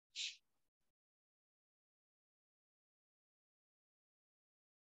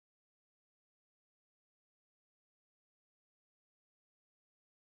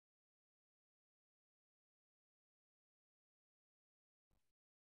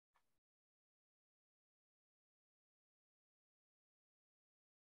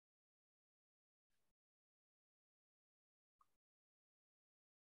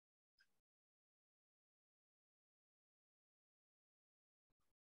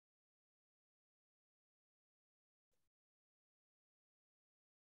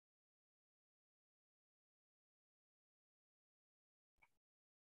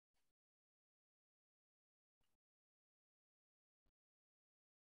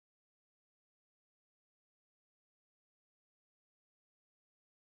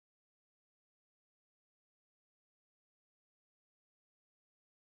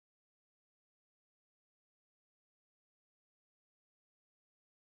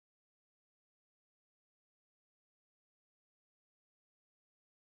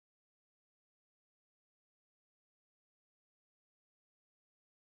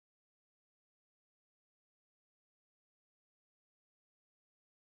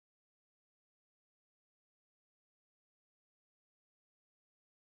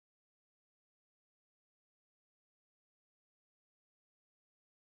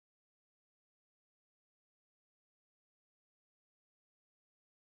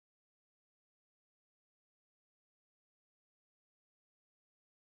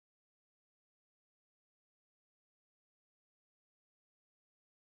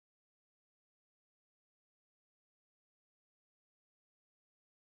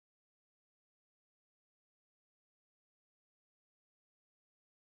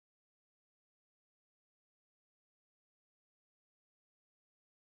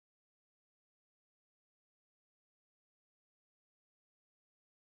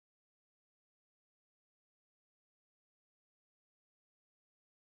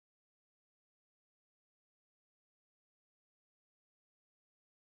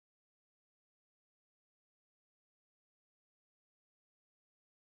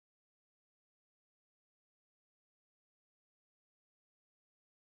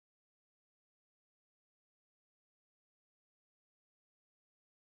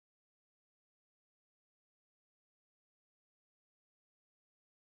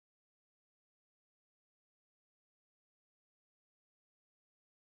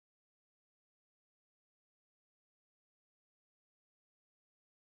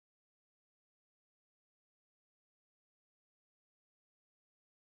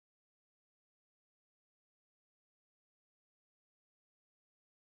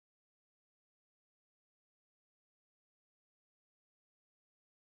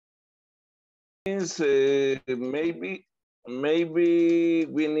 Is maybe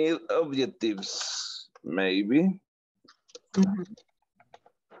we need objectives. Maybe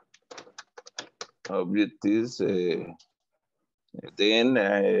objectives. Then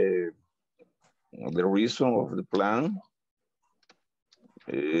the reason of the plan.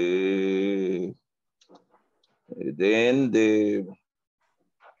 Then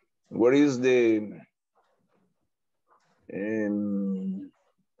what is the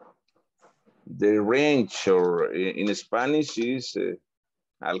range, or in Spanish is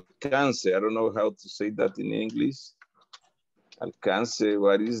alcance. I don't know how to say that in English. Alcance,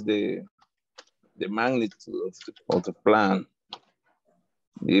 what is the magnitude of the plan?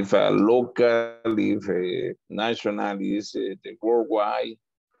 If a local, if a national, is the worldwide,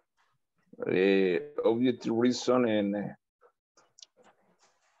 objective reason,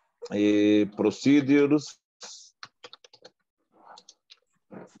 and procedures,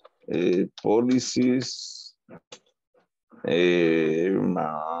 policies,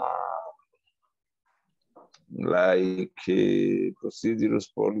 like procedures,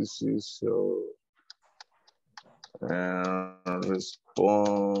 policies, or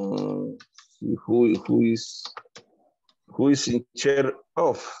response, who is in charge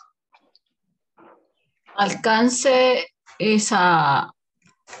of. Alcance is a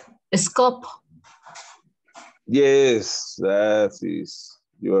scope. Yes, that is,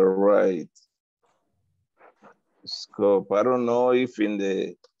 you're right. Scope. I don't know if in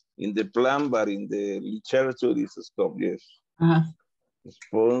the plan, but in the literature is a scope, yes.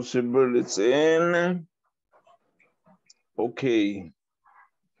 Responsibility and okay.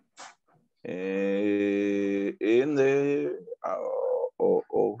 In the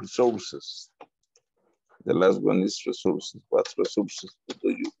resources. The last one is resources. What resources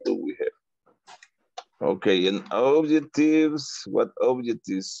do we have? Okay, and objectives, what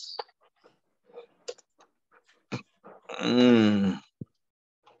objectives?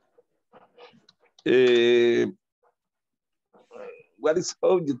 What is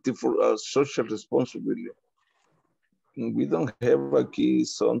objective for our social responsibility? We don't have aquí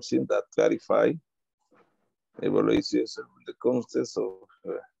something that clarify evaluations of the context of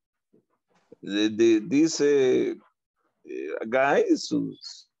this guys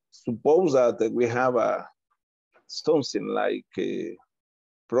suppose that we have something like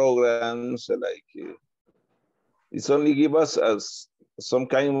programs, like it's only give us as some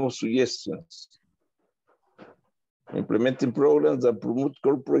kind of suggestions. Implementing programs that promote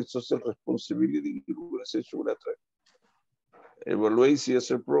corporate social responsibility in organizational evaluate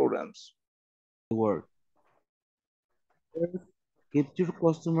CSR programs. Work. Keep your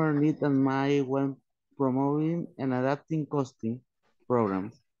customer needs in mind when promoting and adapting costing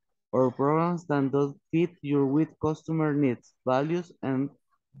programs or programs that don't fit your with customer needs, values, and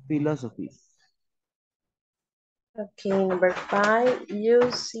philosophies. Okay, number 5,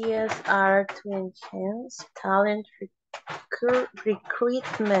 use CSR to enhance talent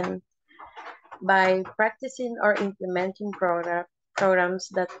recruitment by practicing or implementing programs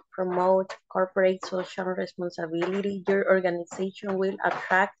that promote corporate social responsibility. Your organization will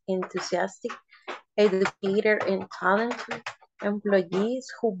attract enthusiastic, educated, and talented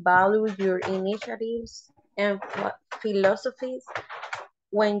employees who value your initiatives and philosophies.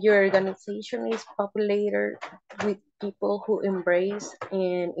 When your organization is populated with people who embrace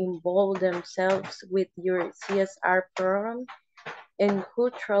and involve themselves with your CSR program and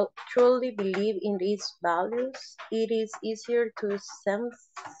who truly believe in these values, it is easier to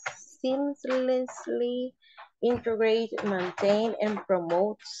seamlessly integrate, maintain, and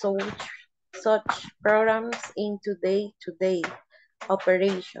promote such programs into day-to-day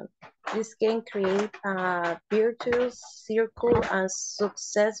operation. This can create a virtuous circle and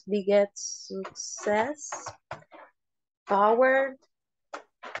success begets success, powered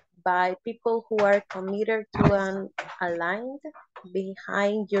by people who are committed to and aligned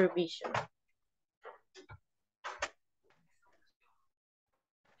behind your vision.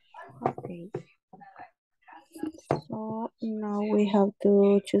 Okay. So now we have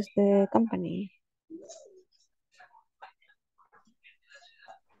to choose the company. Yes.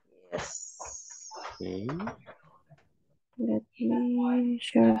 Okay. Let me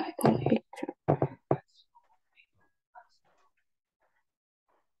share the picture.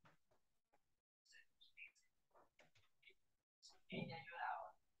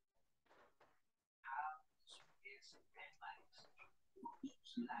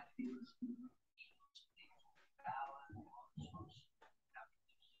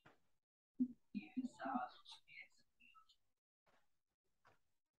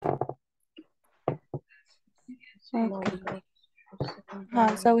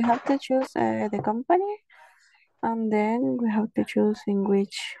 Okay. So we have to choose the company, and then we have to choose in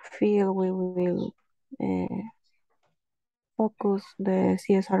which field we will focus the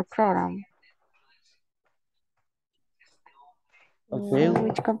CSR program. Okay. So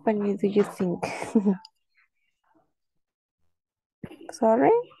which company do you think?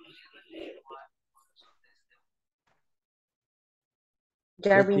 Sorry?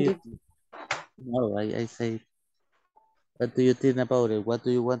 Jarvin, No, I say, what do you think about it? What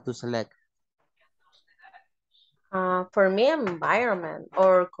do you want to select? for me, environment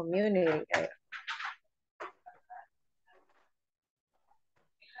or community.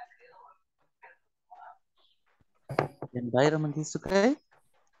 Environment is okay?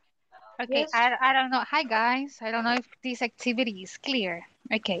 Okay, Yes. I don't know. Hi, guys. I don't know if this activity is clear.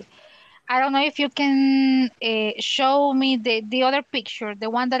 Okay. I don't know if you can show me the other picture, the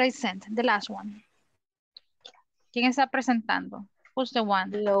one that I sent, the last one. ¿Quién está presentando? Who's the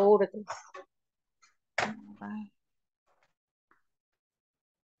one? Lourdes.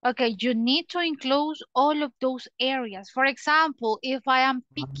 Okay, you need to include all of those areas. For example, if I am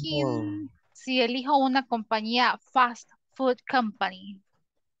picking, si elijo una compañía fast food company,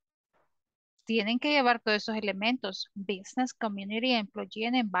 tienen que llevar todos esos elementos. Business, community, employee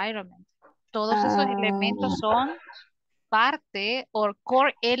and environment. Todos esos elementos son parte o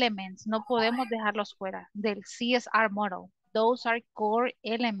core elements. No podemos dejarlos fuera del CSR model. Those are core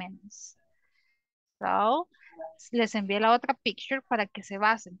elements. So, les envié la otra picture para que se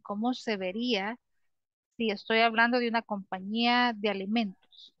basen. ¿Cómo se vería si estoy hablando de una compañía de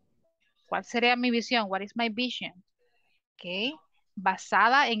alimentos? ¿Cuál sería mi visión? What is my vision? Okay.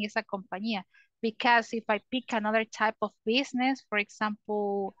 Basada en esa compañía. Because if I pick another type of business, for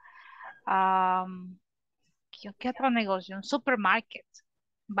example, ¿qué otro negocio? Un supermarket.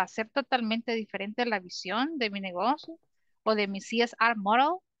 va a ser totalmente diferente la visión de mi negocio o de mi CSR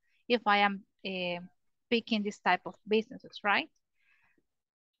model if I am picking this type of businesses, right?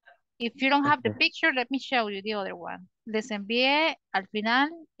 If you don't have the picture, let me show you the other one. Les envié al final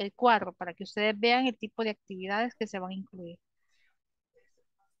el cuadro para que ustedes vean el tipo de actividades que se van a incluir.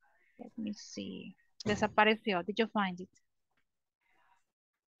 Let me see. Desapareció. Did you find it?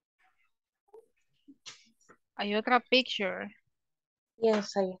 Hay otra picture.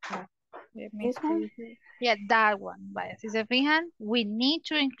 Yes, I have. Let me see. Yeah, that one. Vaya, si se fijan, we need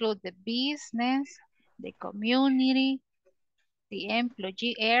to include the business, the community, the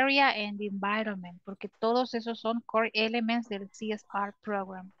employee area, and the environment, porque todos esos son core elements del CSR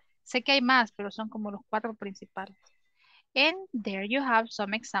program. Sé que hay más, pero son como los 4 principales. And there you have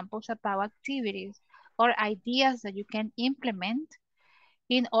some examples about activities or ideas that you can implement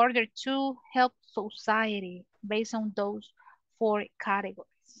in order to help society based on those 4 categories.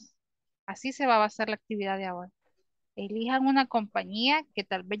 Así se va a basar la actividad de ahora. Elijan una compañía que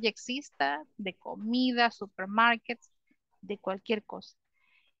tal vez ya exista, de comida, supermarkets, de cualquier cosa.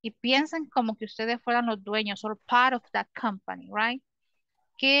 Y piensen como que ustedes fueran los dueños or part of that company, right?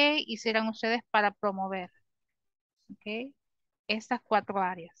 ¿Qué hicieran ustedes para promover? Okay. Estas 4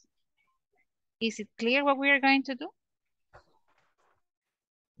 áreas. Is it clear what we are going to do?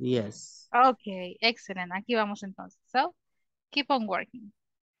 Yes. Okay, excellent. Aquí vamos entonces. So, keep on working.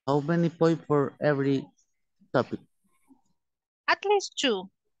 How many points for every topic? At least 2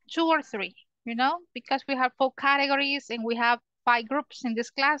 or 3, you know, because we have 4 categories and we have 5 groups in this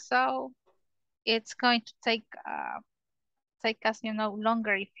class, so it's going to take us, you know,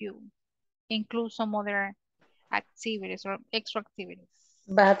 longer if you include some other activities or extra activities.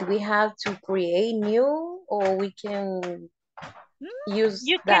 But we have to create new, or we can use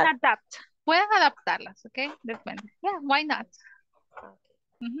you that. can adapt. Pueden adaptarlas, okay? Depende. Yeah, why not?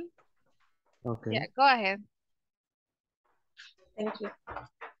 Okay. Yeah, go ahead. Thank you.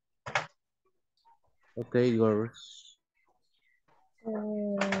 Okay, girls.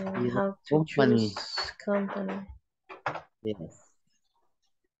 We have to choose company. Yes.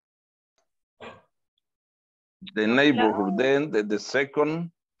 The neighborhood, then the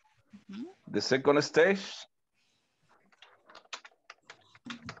second stage.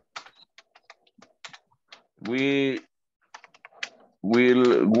 We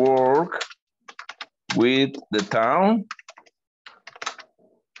will work with the town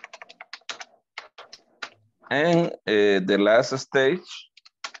and the last stage,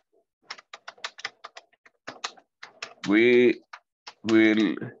 we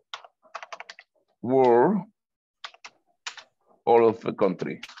will work all of the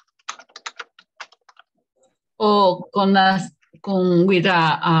country. O con las, with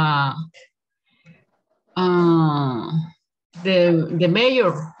the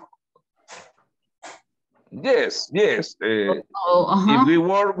mayor. Yes. If we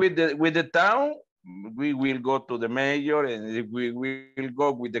work with the town, we will go to the mayor, and if we will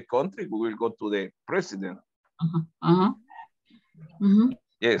go with the country, we will go to the president.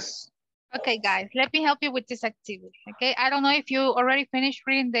 Yes. Okay, guys, let me help you with this activity, okay? I don't know if you already finished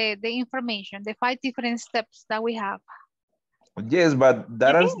reading the information, the 5 different steps that we have. Yes, but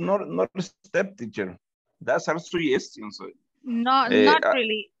that is not a step, teacher. That's our suggestions. No, not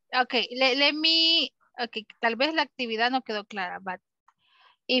really. Okay, let me, okay, tal vez la actividad no quedó clara, but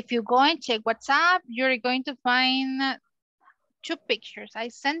if you go and check WhatsApp, you're going to find 2 pictures. I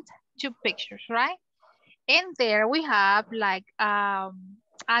sent 2 pictures, right? And there we have like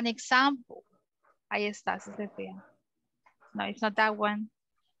an example. Ahí está, si se fijan. No, it's not that one.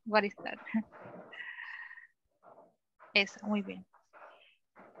 What is that? Esa, muy bien.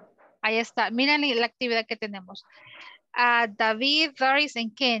 Ahí está. Miren la actividad que tenemos. David, Doris,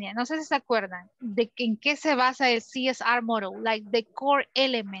 en Kenia. No sé si se acuerdan de en qué se basa el CSR model, like the core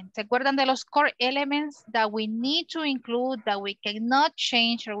elements. ¿Se acuerdan de los core elements that we need to include, that we cannot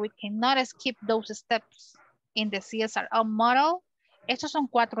change or we cannot skip those steps in the CSR model? Estos son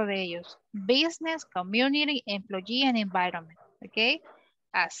 4 de ellos. Business, community, employee, and environment. Okay.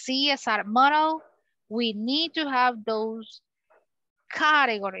 A CSR model, we need to have those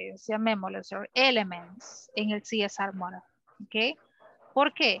categories, llamémosles, or elements en el CSR model. Okay.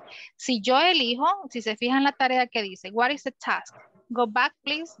 ¿Por qué? Si yo elijo, si se fijan la tarea que dice, what is the task? Go back,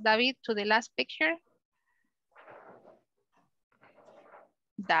 please, David, to the last picture.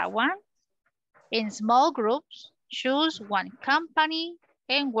 That one. In small groups, choose one company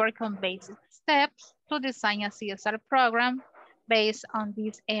and work on basic steps to design a CSR program based on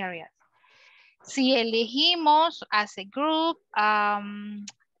these areas. Si elegimos as a group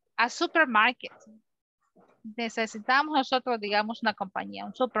a supermarket, necesitamos nosotros, digamos, una compañía,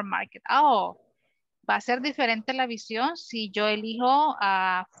 un supermarket. Oh, va a ser diferente la visión si yo elijo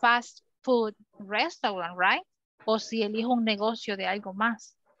a fast food restaurant, right? O si elijo un negocio de algo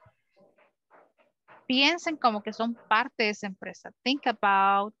más. Piensen como que son parte de esa empresa. Think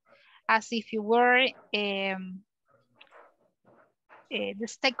about as if you were the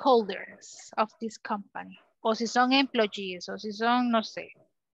stakeholders of this company. O si son employees, o si son, no sé,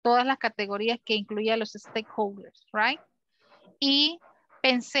 todas las categorías que incluyen los stakeholders, right? Y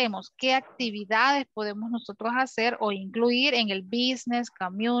pensemos qué actividades podemos nosotros hacer o incluir en el business,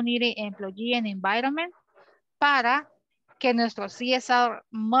 community, employee and environment para que nuestro CSR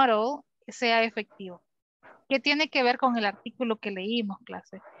model sea efectivo. ¿Qué tiene que ver con el artículo que leímos,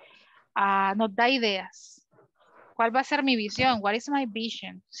 clase? Nos da ideas. ¿Cuál va a ser mi visión? What is my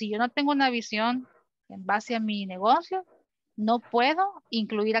vision? Si yo no tengo una visión en base a mi negocio, no puedo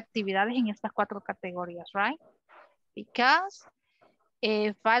incluir actividades en estas 4 categorías, right? Because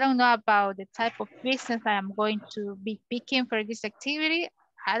if I don't know about the type of business I am going to be picking for this activity,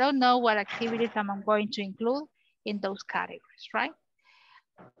 I don't know what activities I'm going to include in those categories, right?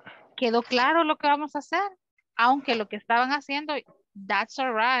 ¿Quedó claro lo que vamos a hacer? Aunque lo que estaban haciendo, that's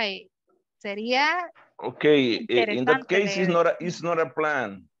all right. Sería okay. In that case, leer. it's not a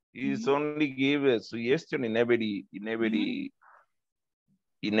plan. It's only give a suggestion in every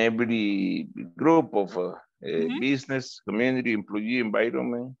group of business, community, employee,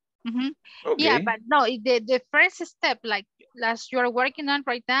 environment. Okay. Yeah, but no, the first step, like as you're working on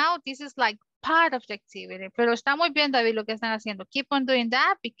right now, this is like part of the activity. Pero está muy bien, David, lo que están haciendo. Keep on doing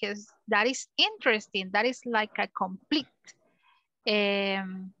that because that is interesting. That is like a complete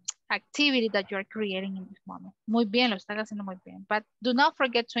activity that you're creating in this moment. Muy bien, lo están haciendo muy bien. But do not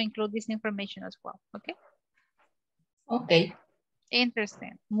forget to include this information as well, okay? Okay.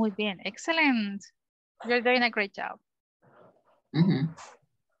 Interesting. Muy bien. Excellent. You're doing a great job.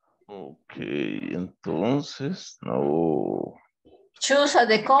 Okay, entonces, no. Choose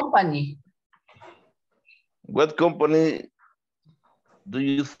the company. What company do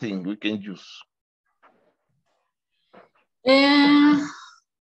you think we can use?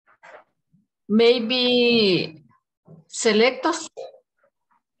 Maybe Selectos.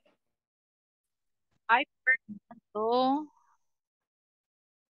 Fernando.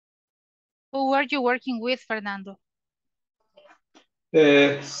 Who were you working with, Fernando?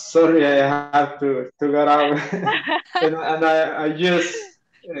 Sorry, I have to get out. and I just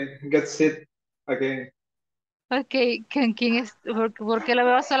get sick again. Okay, ¿con quién es? ¿Por qué lo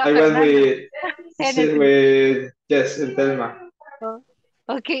veo solo a I Fernando? was with Jess and Telma. Oh,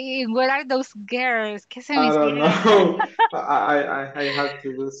 okay, where are those girls? ¿Qué se me I don't hicieron? know. I have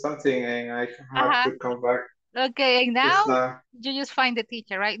to do something and I have to come back. Okay, and now you just find the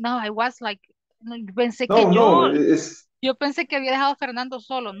teacher, right? No, I was like, pensé que yo pensé que había dejado a Fernando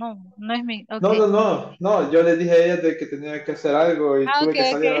solo. No, no es mi. Okay. No, yo le dije a ella de que tenía que hacer algo y tuve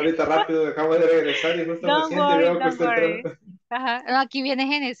que salir okay. ahorita rápido, acabo de regresar y justo me siento y veo que usted entró. Ajá, no, aquí viene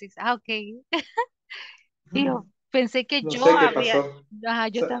Génesis. Ok. Digo, pensé que no yo sé qué había. pasó. Ajá,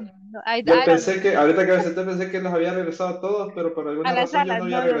 yo también. Yo pensé que, ahorita que me pensé que los había regresado todos, pero por alguna razón yo no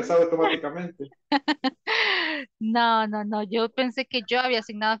había regresado automáticamente. No, yo pensé que yo había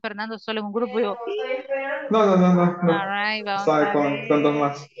asignado a Fernando solo en un grupo. Yo, no. All right, vamos Estaba con 2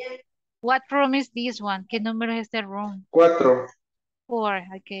 más. What room is this one? ¿Qué número es este room? 4. 4.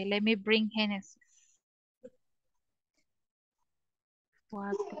 Okay, let me bring Genesis.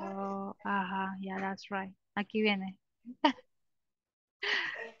 4. Ajá, yeah, that's right. Aquí viene.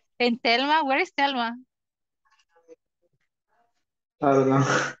 En Telma, where is Telma? I don't know.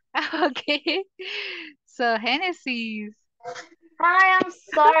 Okay. So Genesis. Hi, I'm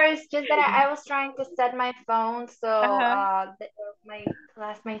sorry. It's just that I was trying to set my phone so my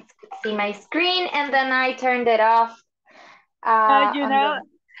classmates could see my screen, and then I turned it off. You know,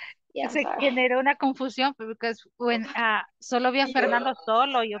 se sorry. generó una confusión porque solo vi a Fernando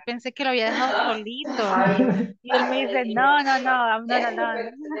solo. Yo pensé que lo había dejado solito. Y él me dice, no.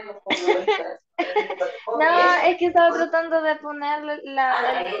 No, es que estaba tratando de ponerle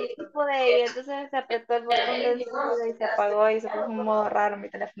el tipo de ella, entonces se apretó el botón de encendido y se apagó y se puso un modo raro mi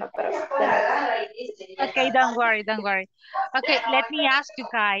teléfono, pero Okay, don't worry. Okay, let me ask you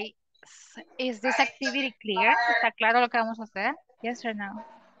guys, is this activity clear? ¿Está claro lo que vamos a hacer? Yes or no?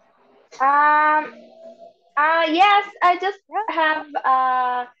 Yes, I just have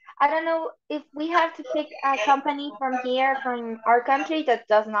I don't know if we have to pick a company from here, from our country that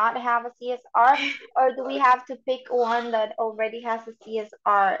does not have a CSR, or do we have to pick one that already has a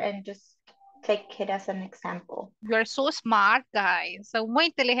CSR and just take it as an example? You're so smart, guys. So muy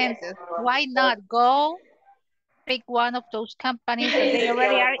inteligentes. Why not go Pick one of those companies that they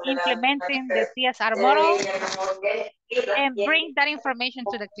already are implementing the CSR model and bring that information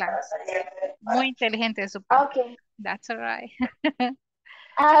to the class. Muy inteligente de su parte. Okay. That's all right.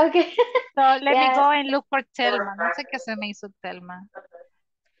 Okay. So let me Yes. go and look for Telma. No sé qué se me hizo Telma.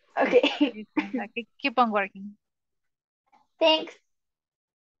 Okay. Okay, keep on working. Thanks.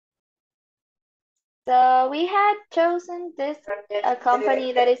 So we had chosen this a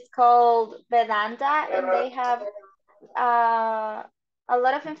company that is called Vedanta, and they have a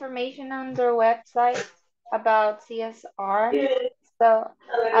lot of information on their website about CSR. So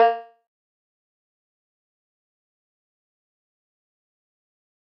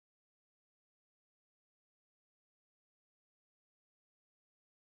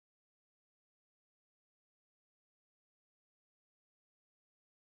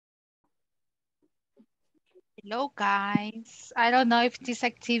Hello, guys. I don't know if this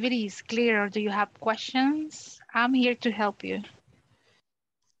activity is clear or do you have questions? I'm here to help you.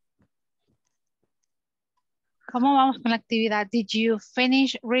 ¿Cómo vamos con la actividad? Did you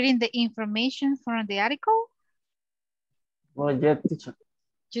finish reading the information from the article? Not yet, teacher.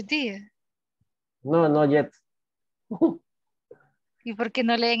 You did. No, not yet. ¿Y por qué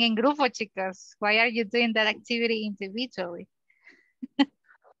no leen en grupo, chicas? Why are you doing that activity individually?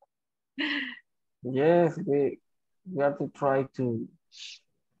 Yes, we have to try to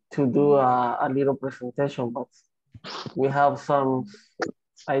do a little presentation, but we have some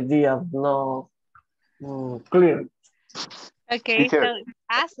idea not clear. Okay, Teacher. so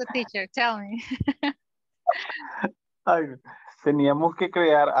ask the teacher, tell me. Ay, teníamos que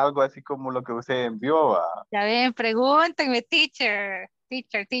crear algo así como lo que usted envió. Ya ven, pregúntenme, teacher.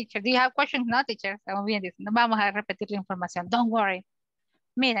 Teacher. Do you have questions? No, teacher. Estamos bien, dice. No vamos a repetir la información. Don't worry.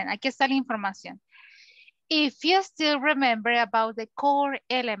 Miren, aquí está la información. If you still remember about the core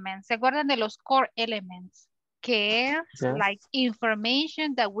elements, ¿se acuerdan de los core elements? Que es Yes. like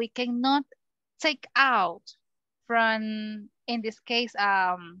information that we cannot take out from, in this case,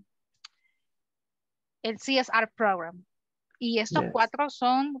 el CSR program. Y estos Yes. 4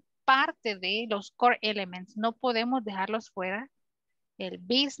 son parte de los core elements. No podemos dejarlos fuera. El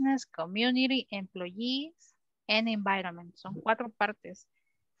business, community, employees, and environment. Son 4 partes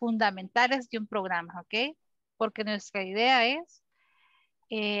fundamentales de un programa, ¿ok? Porque nuestra idea es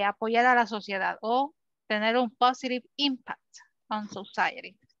apoyar a la sociedad o tener un positive impact on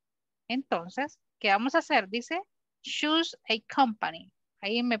society. Entonces, ¿qué vamos a hacer? Dice, choose a company.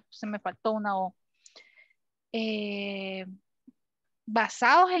 Ahí se me faltó una O.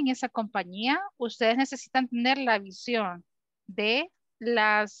 Basados en esa compañía, ustedes necesitan tener la visión de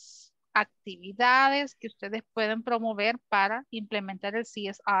las actividades que ustedes pueden promover para implementar el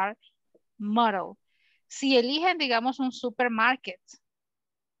CSR model. Si eligen, digamos, un supermarket,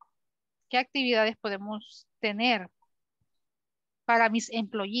 ¿qué actividades podemos tener para mis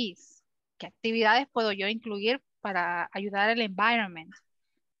employees? ¿Qué actividades puedo yo incluir para ayudar al environment?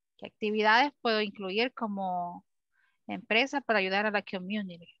 ¿Qué actividades puedo incluir como empresa para ayudar a la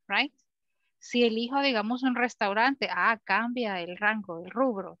community, right? Si elijo, digamos, un restaurante, cambia el rango, el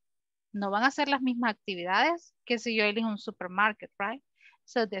rubro. No van a ser las mismas actividades que si yo elijo un supermarket, right?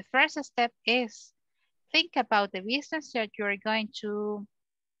 So the first step is think about the business that you're going to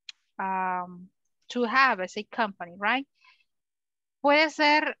have as a company, right? Puede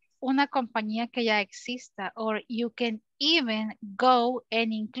ser una compañía que ya exista, or you can even go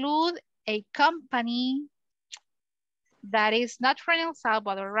and include a company that is not from El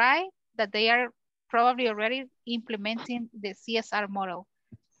Salvador, right? That they are probably already implementing the CSR model.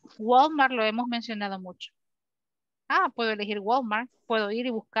 Walmart lo hemos mencionado mucho. Puedo elegir Walmart, puedo ir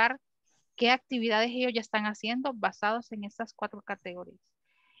y buscar qué actividades ellos ya están haciendo basados en estas 4 categorías.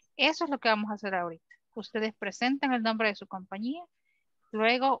 Eso es lo que vamos a hacer ahorita. Ustedes presentan el nombre de su compañía,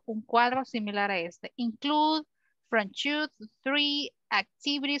 luego un cuadro similar a este. Include from 2 to 3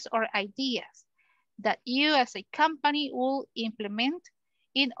 activities or ideas that you as a company will implement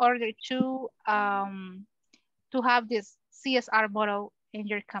in order to have this CSR model in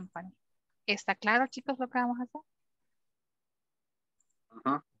your company. ¿Está claro, chicos, lo que vamos a hacer?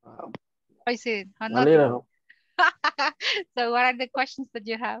 I see. A little. So what are the questions that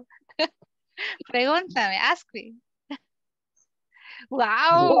you have? Pregúntame, ask me.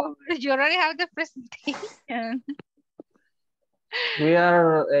 Wow, you already have the presentation. We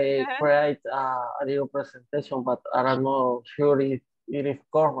are create a little presentation, but I don't know sure if it is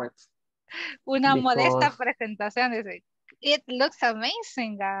correct. Una modesta presentación. Dice, it looks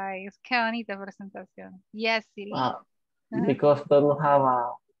amazing, guys. Qué bonita presentación. Yes, it is. Because don't have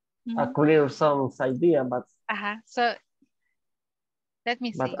a clear some idea, but So let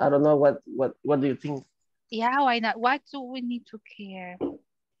me see. But I don't know what do you think? Yeah, why not? Why do we need to care?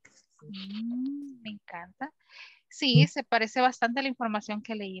 Me encanta. Sí, se parece bastante a la información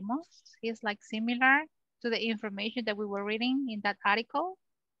que leímos. It's like similar to the information that we were reading in that article.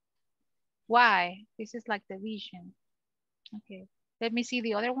 Why? This is like the vision. Okay, let me see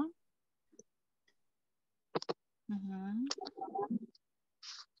the other one.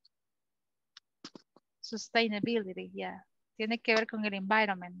 Sustainability, yeah. Tiene que ver con el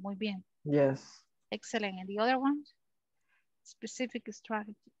environment, muy bien. Yes. Excellent. And the other one? Specific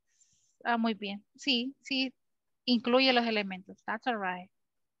strategies. Ah, muy bien. Sí, sí, incluye los elementos. That's all right.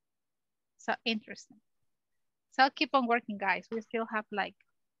 So interesting. So I'll keep on working, guys. We still have like,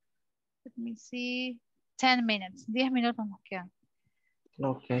 let me see, 10 minutes. 10 minutos nos quedan.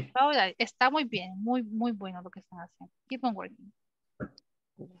 Okay. Oh, está muy bien. Muy, muy bueno lo que están haciendo. Keep on working.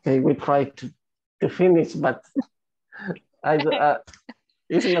 Okay, we try to finish, but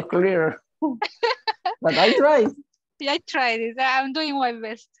it's not clear. But I tried. Yeah, I tried it. I'm doing my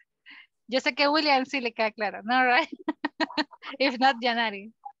best. Yo sé que William sí le queda claro, ¿no? Right? If not,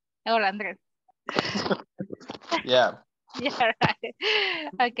 Janari. Or Andres. Yeah. Yeah, right.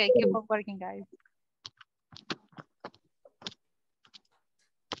 Okay, keep on working, guys.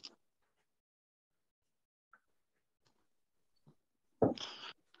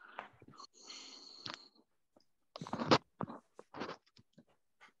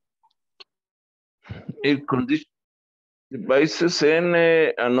 Air conditioning devices and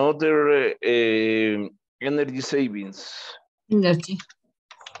another energy savings. Energy.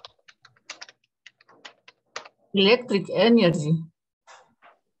 Electric energy.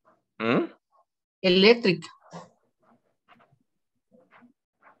 Electric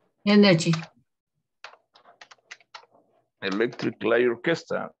energy. Electric light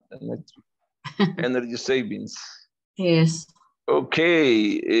orchestra. Energy savings. Yes.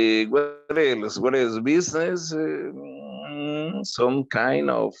 Okay, what else? What is business? Some kind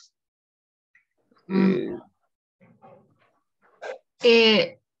of ¿le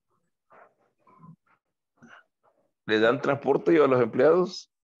dan transporte a los empleados?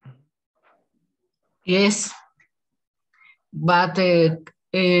 Yes. But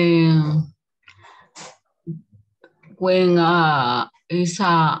when is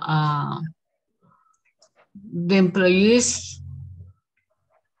the employees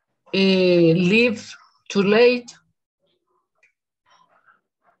leave too late.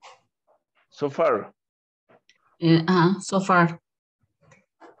 So far. So far.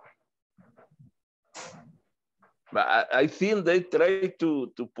 But I think they try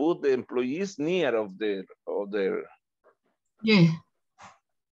to put the employees near of their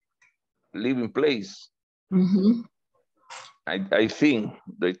living place. I think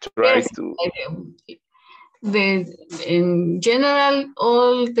they try to. In general,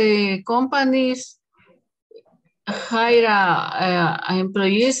 all the companies hire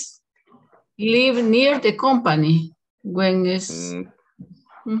employees live near the company when it's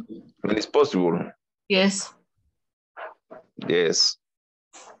when it's possible. Yes. Yes.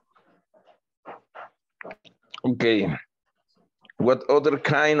 Okay. What other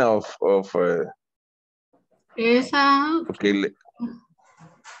kind of okay.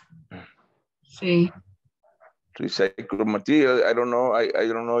 Sí. Recycled material. I don't know. I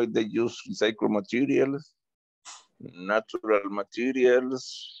don't know if they use recycled materials, natural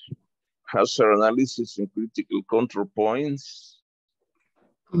materials, hazard analysis and critical control points.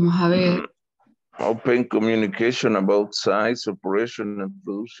 Vamos a ver. Open communication about size, operation, and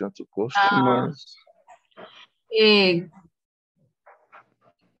production to customers.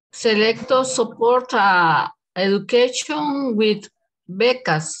 Selecto support education with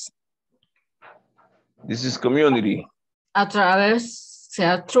BECAS. This is community. A través,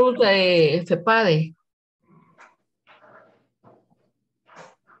 through the FEPADE.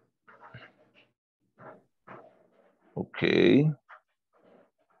 Okay.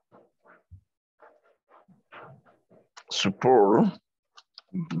 Support.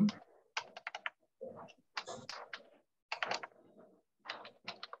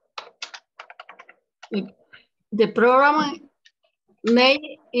 The program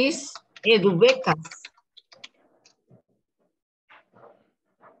name is EduBECAS.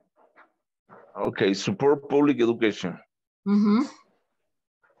 Okay, support public education.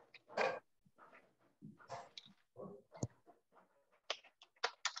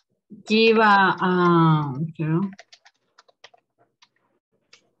 Lleva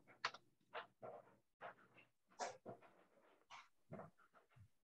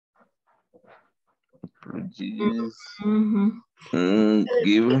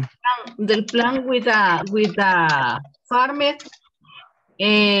give del plan with a farmer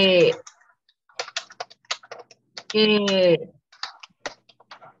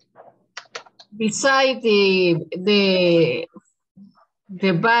Beside the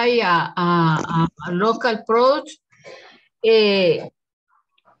buy a local product,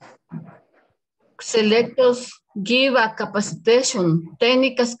 selectors give a capacitation,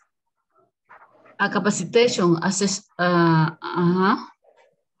 technical a capacitation, assess,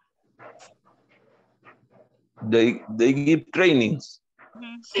 They give trainings.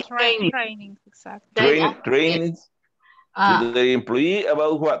 Training, exactly. Trainings to the employee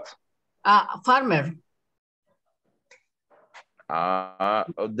about what? Farmer.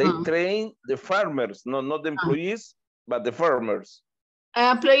 They train the farmers, not the employees, but the farmers.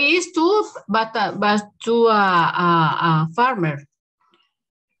 Employees too, but to a farmer.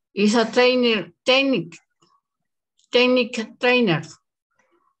 Is a technic trainer.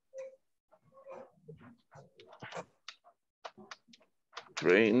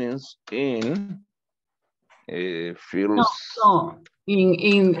 Trainings in fields. No,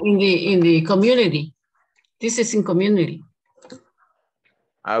 in the community. This is in community.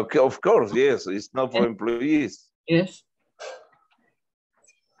 Okay, of course, yes. It's not for employees. Yes.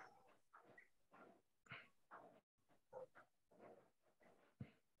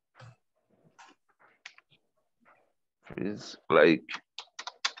 It's like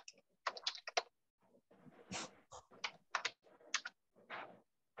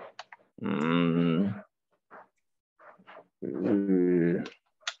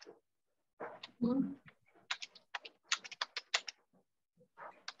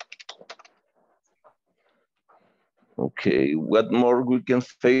okay, what more we can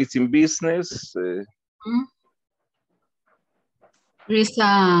face in business? There's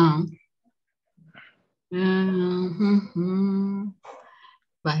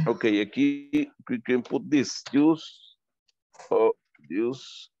okay, aquí we can put this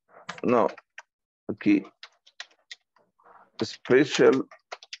no, okay, special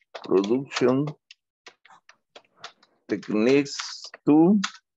production techniques to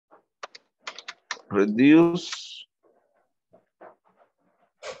reduce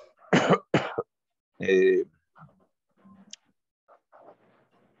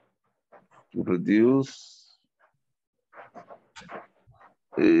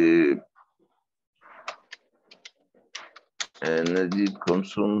energy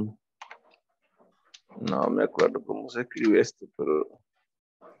consume. No me acuerdo cómo se escribe esto, pero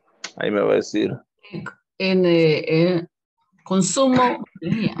ahí me va a decir. En consumo.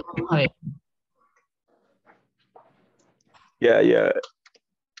 Vamos a ver. Yeah.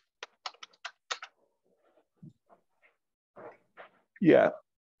 Yeah.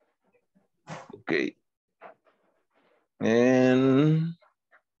 Okay. And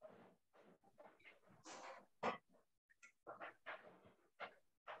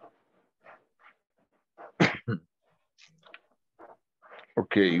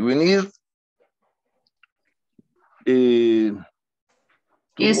okay, we need es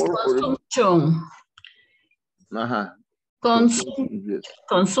consumption.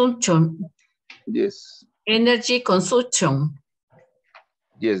 Consumption. Yes. Energy consumption.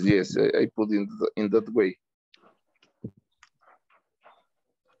 Yes. I put in that way.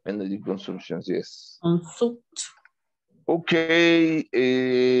 Energy consumption, yes. Okay,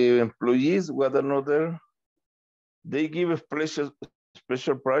 employees, what another? They give a special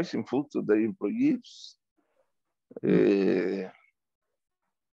price in food to their employees.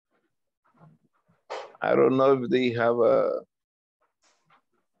 I don't know if they have a...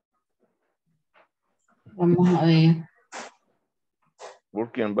 Vamos a ver.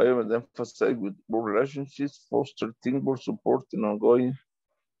 Working environment emphasize with relationships, foster teamwork, support, and ongoing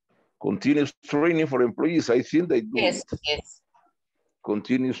continuous training for employees. I think they do. Yes.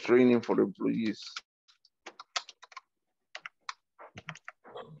 Continuous training for employees.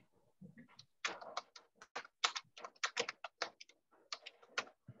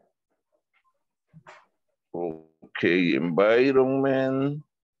 Okay, environment.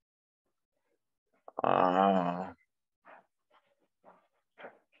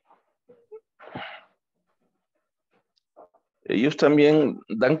 Ellos también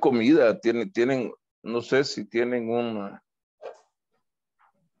dan comida, tienen, no sé si tienen un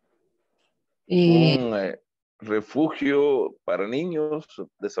refugio para niños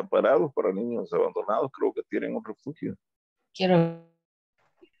desamparados, para niños abandonados, creo que tienen un refugio.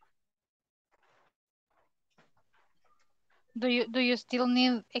 Do you still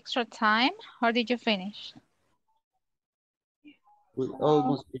need extra time or did you finish? We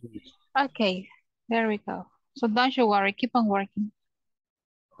almost finished. Okay, there we go. So don't you worry, keep on working.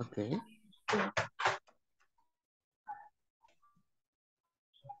 Okay.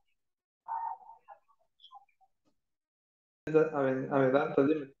 Avedanta,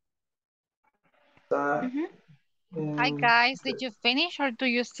 dime. Hi guys, did you finish or do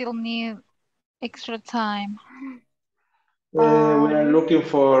you still need extra time? We are looking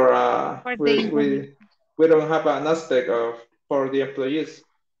for, For the information. we don't have an aspect for the employees.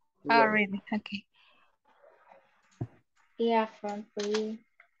 Oh, really? Okay. Yeah, for employee.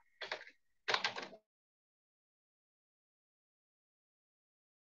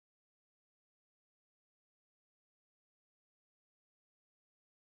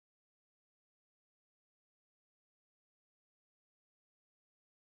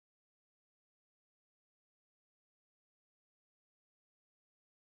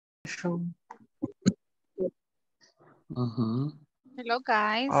 Hello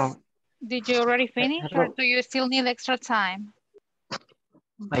guys. Did you already finish or do you still need extra time?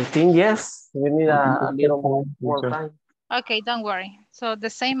 I think yes, we need a little more time. Okay, don't worry. So the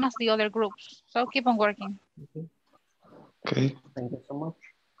same as the other groups. So keep on working. Okay. Thank you so much.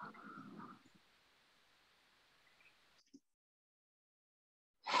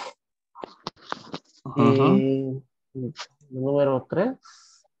 Y número 3.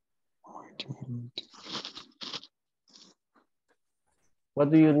 What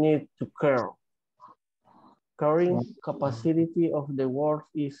do you need to care? Carrying capacity of the world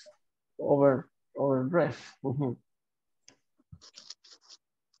is overdressed.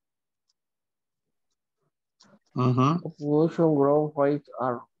 Population growth rates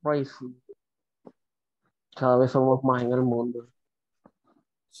are rising. Cada vez somos más en el mundo.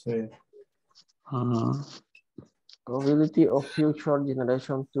 Sí. Ability of future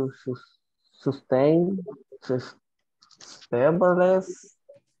generations to sustain stability.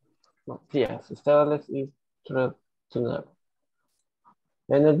 Stability is threatened.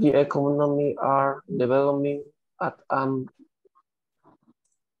 Energy economy are developing at an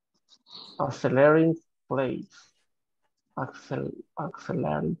accelerating pace.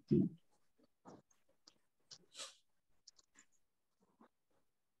 Accelerating.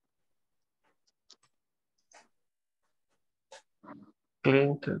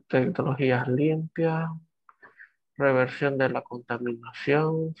 Clean, tecnologías limpias, reversión de la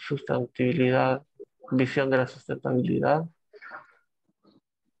contaminación, sustentabilidad, visión de la sustentabilidad,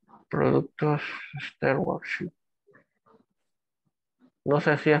 productos stewardship. No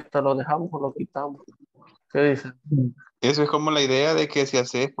sé si hasta lo dejamos o lo quitamos. ¿Qué dicen? Eso es como la idea de que si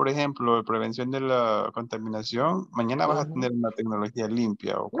haces, por ejemplo, prevención de la contaminación, mañana vas a tener una tecnología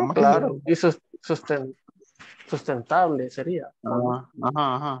limpia. ¿O cómo Claro, y sustentable sería.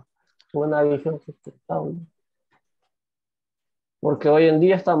 Ajá. Una visión sustentable. Porque hoy en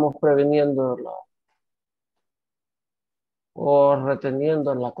día estamos preveniendo o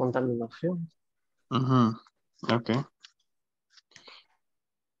reteniendo la contaminación. Ok.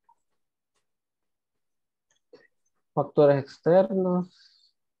 Factores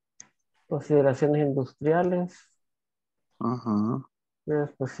externos, consideraciones industriales,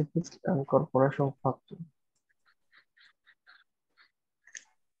 specific and corporation factor.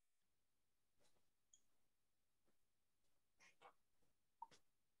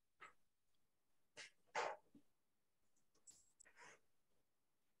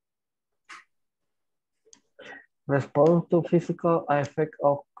 Response to physical effect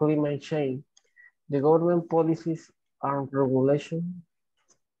of climate change. The government policies and regulations,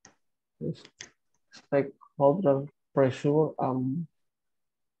 stakeholder pressure and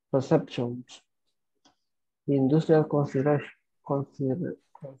perceptions, industrial consideration,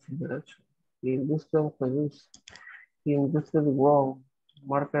 industrial produce, industrial growth,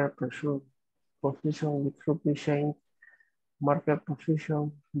 market pressure, position with supply chain, market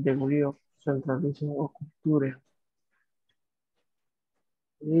position, degree of centralism o cultura.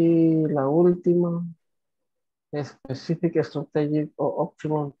 Y la última, specific strategic or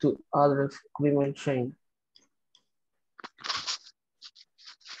optimum to address climate change.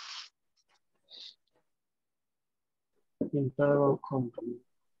 Internal company.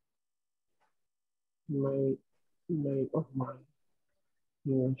 Made of mind.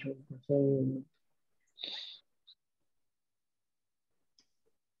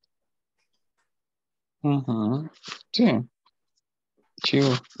 Sí.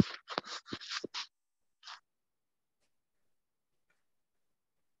 Chivo.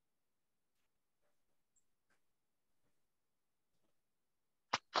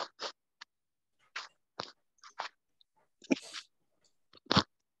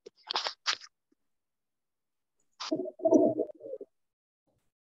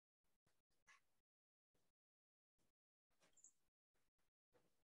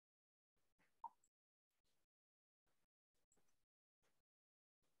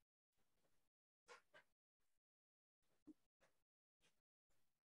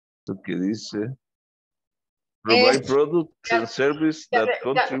 esto que dice provide products and services that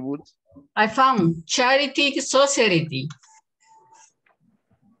contribute. I found charity society.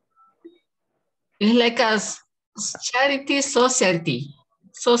 It's like a charity society.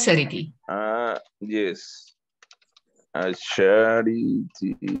 Society. Yes. A charity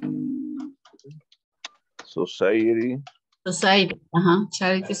society. Society.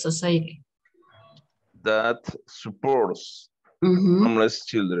 Charity society. That supports homeless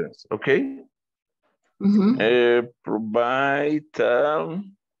children. Okay. Provide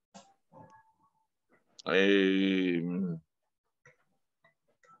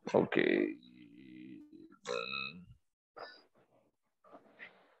okay.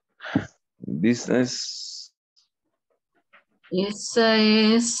 Business. Esa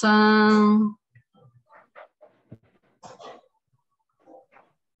es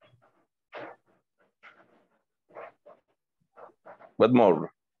what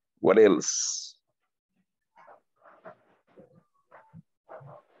more? What else?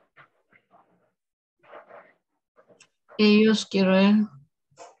 ellos quiero ver.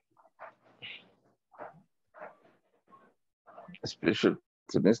 Special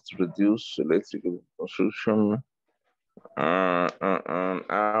tends to reduce electrical consumption.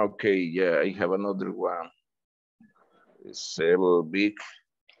 Okay, yeah, I have another one. Sell big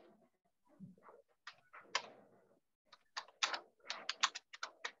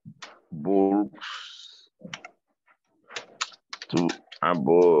bulbs to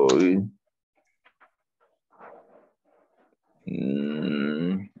avoid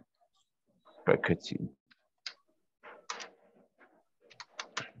packaging.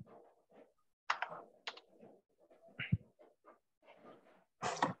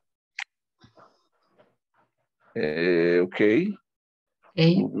 Okay.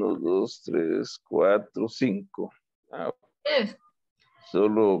 1, 2, 3, 4, 5.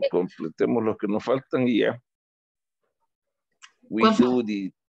 Solo completemos los que nos faltan y ya. We do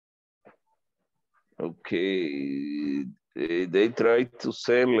it. Okay. They try to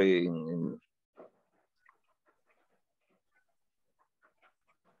sell en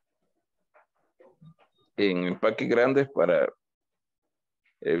empaques grandes para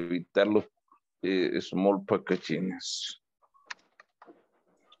evitar los small packagings.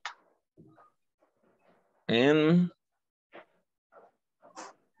 And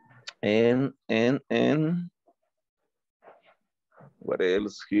what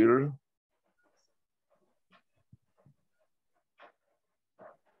else here?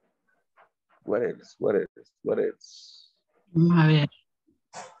 What else? A ver.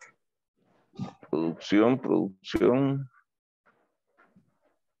 Producción.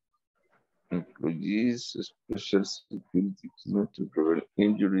 Employees, special security to prevent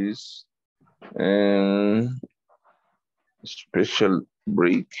injuries, and special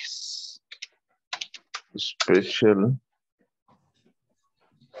breaks, special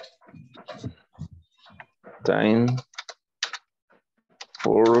time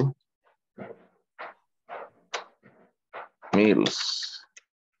for meals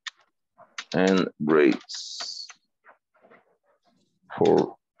and breaks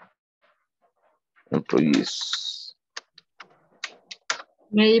for employees.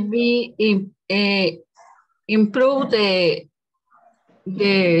 Maybe improve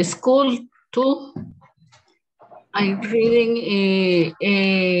the school too. I'm reading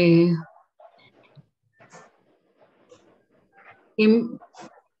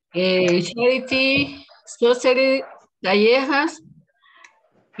charity society Callejas.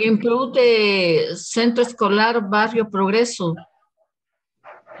 Improve the centro escolar Barrio Progreso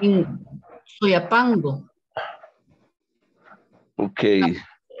in Soyapango. Okay.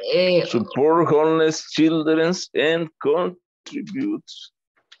 Support homeless children and contribute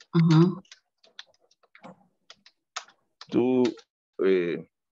to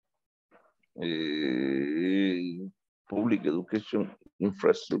public education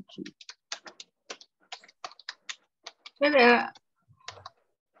infrastructure.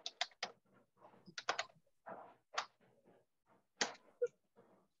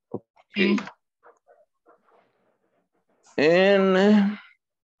 Okay. And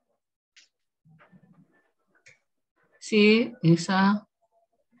sí, esa.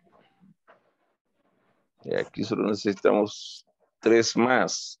 Y aquí solo necesitamos 3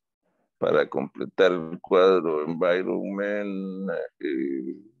 más para completar el cuadro. Environment.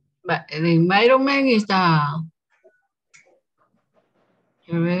 El environment está.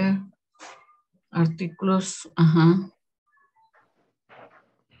 A ver. Artículos.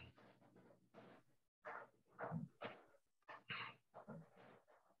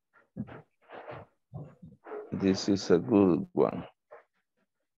 This is a good one.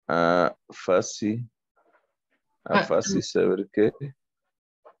 Fácil. Fácil saber qué.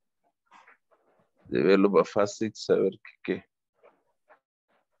 De verlo va fácil saber qué.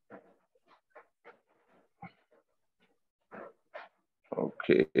 Ok.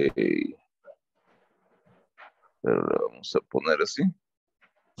 Pero lo vamos a poner así.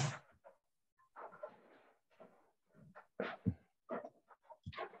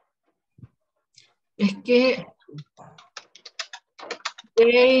 Es que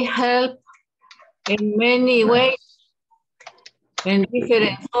they help in many ways, in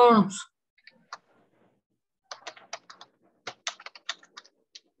different forms.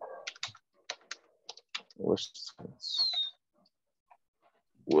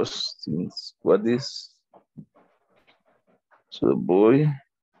 What is? So the boy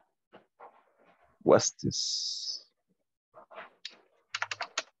was this?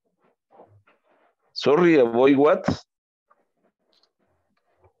 Sorry, a boy what?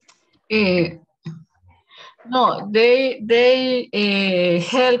 No, they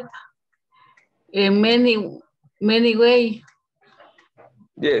help in many ways.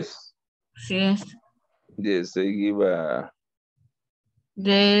 Yes. Yes. Yes, they give a.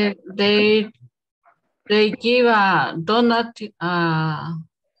 They give a donut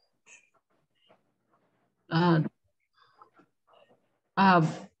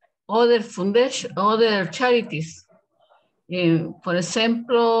other foundation, other charities. Por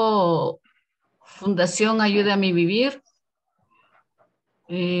ejemplo, Fundación Ayuda a mi Vivir.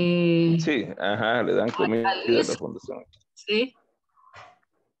 Sí, ajá, le dan comida a la fundación. Sí.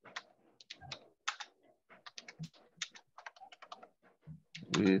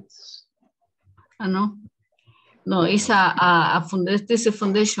 No. No, it's a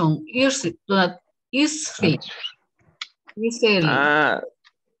foundation. ISSS.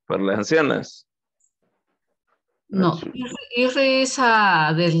 Para las ancianas. No, ISSS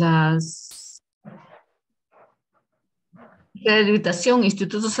es de las rehabilitación,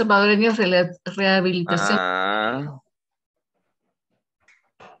 Instituto Salvadoreño de Rehabilitación.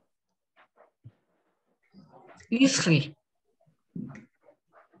 ISSS.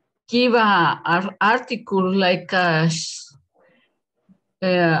 Give an article like I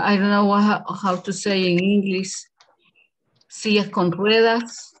don't know how to say in English. Sillas con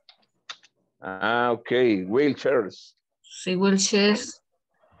ruedas. Ok. Wheelchairs. Sí, wheelchairs.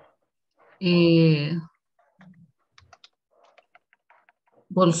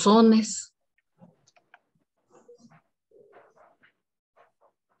 Bolsones.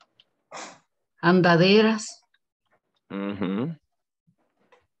 Andaderas.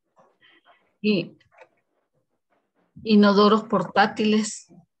 Inodoros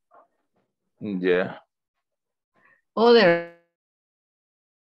portátiles. Yeah. Other.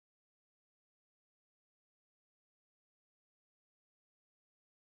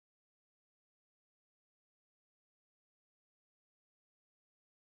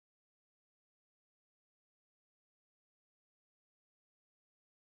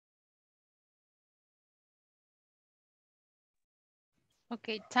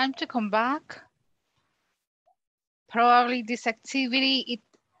 Okay, time to come back. Probably this activity, it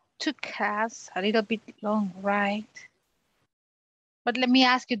took us a little bit long, right? But let me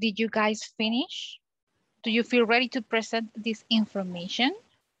ask you, did you guys finish? Do you feel ready to present this information?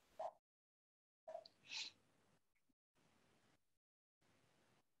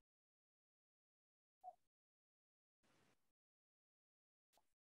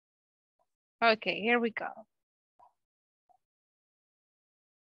 Okay, here we go.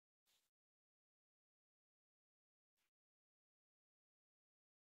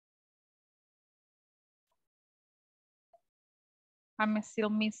 I'm still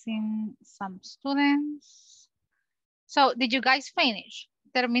missing some students. So, did you guys finish?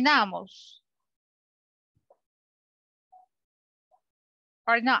 Terminamos.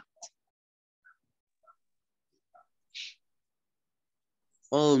 Or not?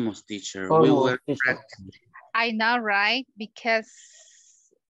 Almost, teacher. Almost, We were teacher. I know, right? Because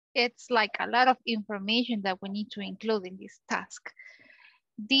it's like a lot of information that we need to include in this task.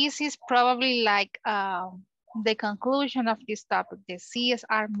 This is probably like the conclusion of this topic, the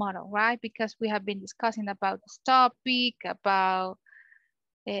CSR model, right? Because we have been discussing about this topic, about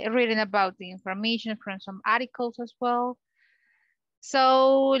reading about the information from some articles as well.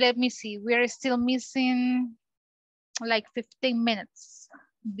 So let me see, we are still missing like 15 minutes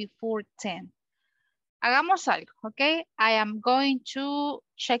before 10. Hagamos algo, okay? I am going to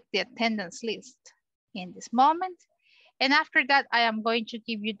check the attendance list in this moment. And after that, I am going to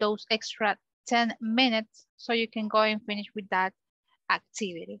give you those extra 10 minutes so you can go and finish with that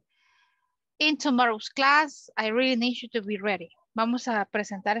activity. In tomorrow's class, I really need you to be ready, Vamos a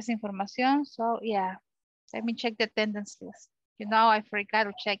presentar esa información. So, yeah, let me check the attendance list. You know, I forgot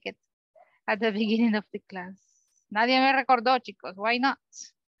to check it at the beginning of the class. Nadie me recordó, chicos. Why not?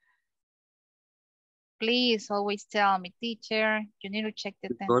 Please always tell me, teacher, you need to check the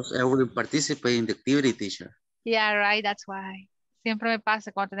attendance. Because I will participate in the activity, teacher. Yeah, right, that's why. Siempre me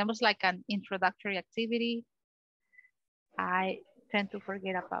pasa cuando tenemos like an introductory activity, I tend to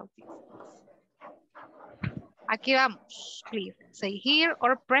forget about it. Aquí vamos, please. Say here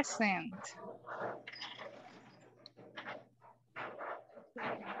or present.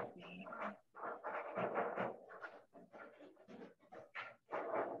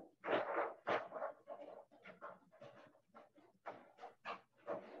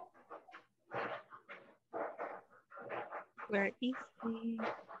 Where is he?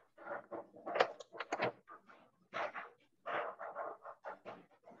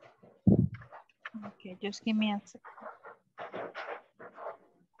 Okay, just give me a second.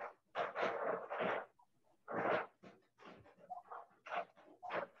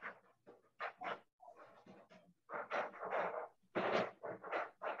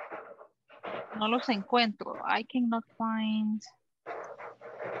 No los encuentro. I cannot find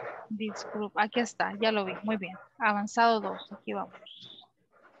this group. Aquí está, ya lo vi. Muy bien. Avanzado 2. Aquí vamos.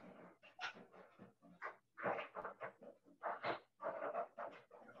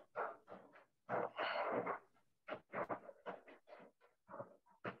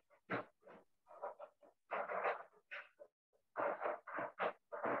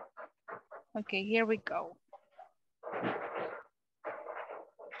 Okay, here we go.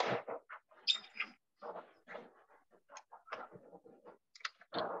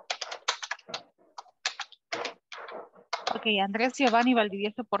 Okay, Andrés Giovanni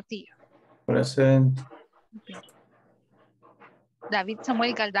Valdivieso Portillo. Present. Okay. David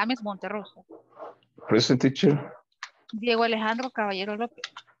Samuel Galdames Monterroso. Present, teacher. Diego Alejandro Caballero López.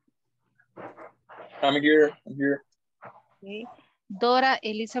 I'm here. I'm here. Okay. Dora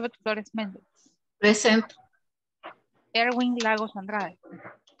Elizabeth Flores Méndez. Present. Erwin Lagos Andrade.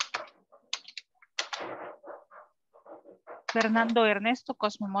 Fernando Ernesto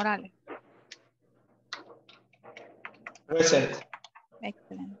Cosmo Morales. Present.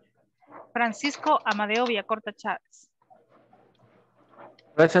 Excelente. Francisco Amadeo Villacorta Chávez.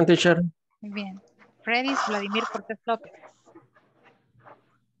 Present, teacher. Muy bien. Fredis Vladimir Cortés López.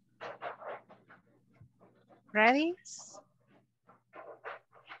 Fredis.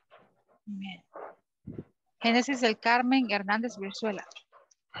 Bien. Génesis del Carmen Hernández Virzuela.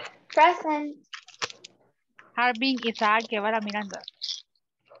 Present. Harbin Isaac Guevara Miranda.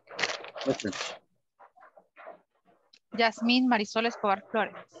 Present. Yasmín Marisol Escobar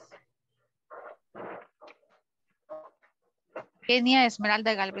Flores. Kenia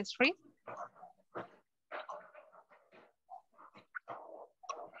Esmeralda Galvez Ruiz.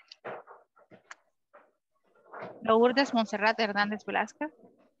 Lourdes Montserrat Hernández Velázquez.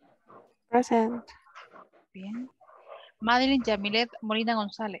 Present. Bien. Madeline Yamilet Molina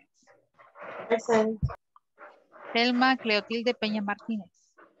González. Present. Telma Cleotilde Peña Martínez.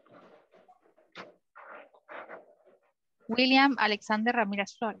 William Alexander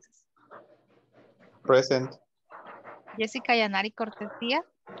Ramírez Flores. Present. Jessica Yanari Cortés Díaz.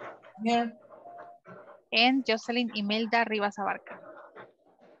 Here. And Jocelyn Imelda Rivas Abarca.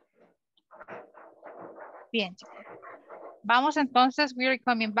 Bien, chicos. Vamos entonces, we're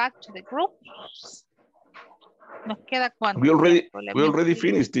coming back to the groups. Nos queda cuánto We already tiempo? Let we me already see.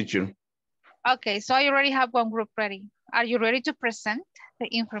 finished, teacher. Okay, so you already have one group ready. Are you ready to present the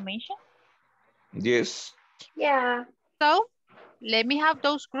information? Yes. Yeah. So let me have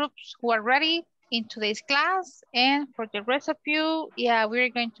those groups who are ready in today's class, and for the rest of you, yeah, we're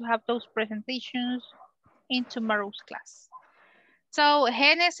going to have those presentations in tomorrow's class. So,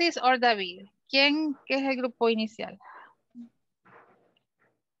 Génesis or David, ¿qué es el grupo inicial?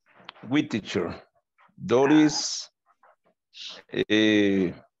 We, teacher. Doris.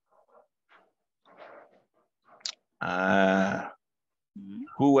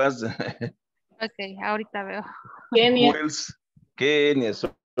 Who was? Okay, ahorita veo. Who else? Kenya,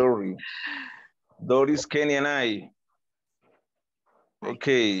 sorry. Doris, Kenya, and I.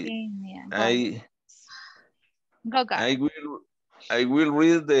 Okay. Kenya, I will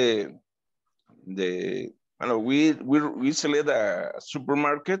read we select a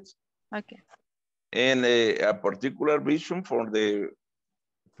supermarket. Okay. And a particular vision for the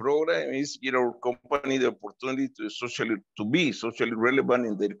program is give our company the opportunity to be socially relevant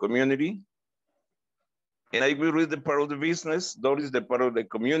in their community. And I will read the part of the business, Doris the part of the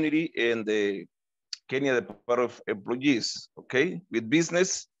community, and Kenya the part of employees, okay? With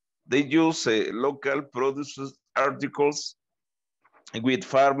business, they use local produces articles with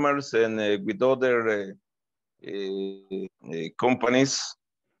farmers and with other companies.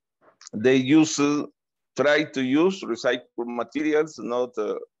 They try to use recycled materials, not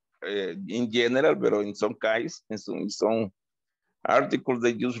in general, but in some cases, in some articles,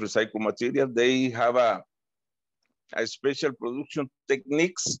 they use recycled material. They have a special production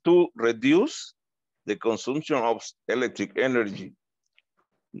techniques to reduce the consumption of electric energy.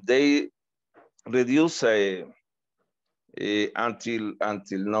 They reduce until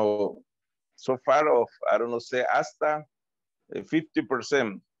now, so far of, I don't know, say hasta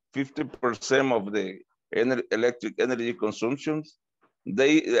 50% of the electric energy consumptions.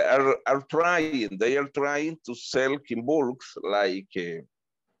 They are trying to sell in bulks like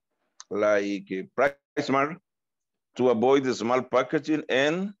PriceSmart to avoid the small packaging,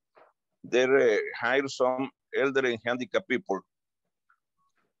 and they hire some elderly and handicapped people.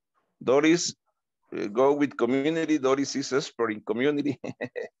 Doris, go with community. Doris is expert in community.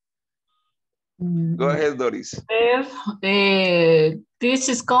 Go ahead, Doris. This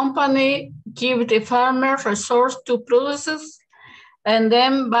is company give the farmer resource to produce and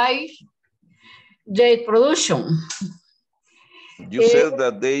then buy their production. You said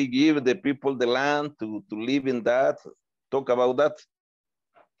that they give the people the land to live in that. Talk about that.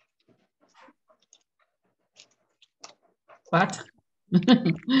 What?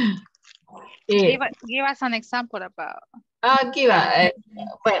 Give us an example about. Well,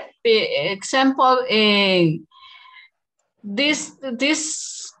 the example, this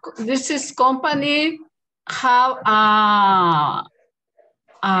is company have I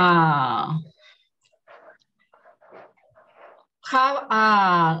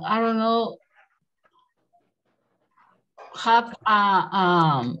don't know,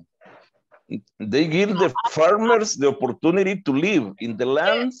 they give the farmers the opportunity to live in the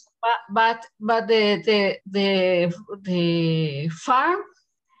lands. But the farm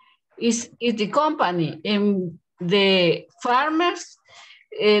is the company, and the farmers,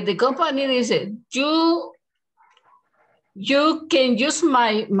 the company is you can use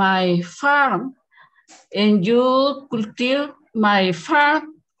my farm, and you cultivate my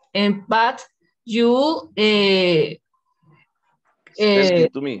farm, and but you sell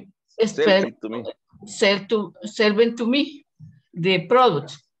it to me. Sell it to me. Sell it to me the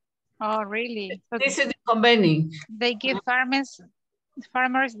product. Oh, really? So this is the convening. They give farmers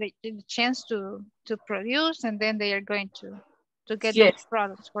the chance to produce, and then they are going to get those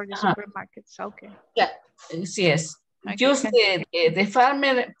products for the supermarkets. Okay. Yeah. Yes. Okay. Just the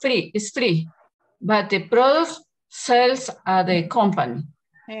farmer is free, but the product sells at the company.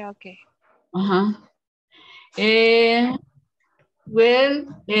 Yeah. Okay.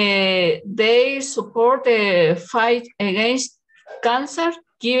 When they support the fight against cancer,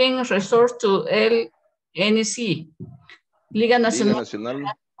 giving resource to LNC, Liga Nacional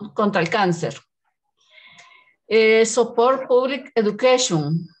contra el Cáncer. Support public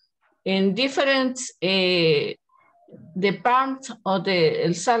education in different departments of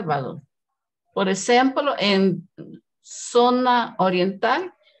El Salvador. Por ejemplo, en zona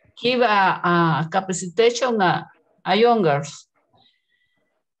oriental, give a capacitation a youngers.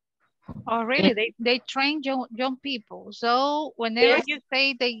 Oh, really? They train young people. So whenever you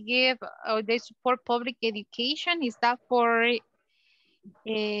say they give or they support public education, is that for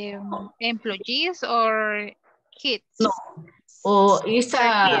employees or kids? No. Or it's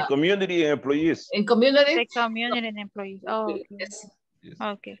a community employees. In community? The community and employees. Oh, okay. Yes.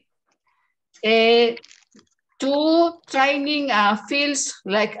 Okay. To training fields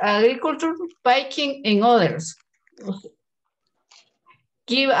like agriculture, biking, and others.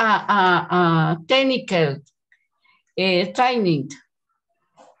 Give a technical training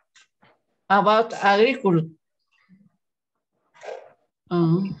about agriculture.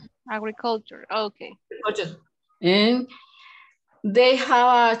 Agriculture, okay. And they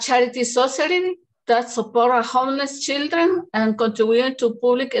have a charity society that support homeless children and contribute to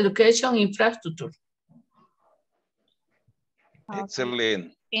public education infrastructure.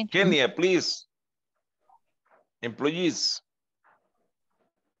 Excellent. Kenya, please. Employees.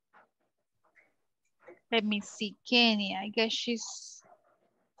 Let me see, Kenya. I guess she's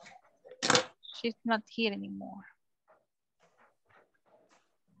not here anymore.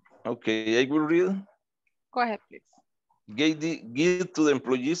 Okay, I will read. Go ahead, please. Give to the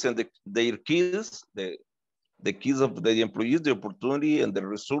employees and their kids, the kids of the employees, the opportunity and the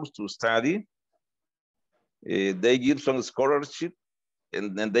resource to study. They give some scholarship,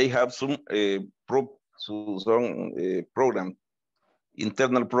 and then they have some program,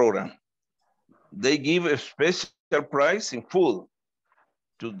 internal program. They give a special price in food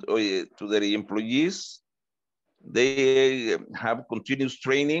to their employees, They have continuous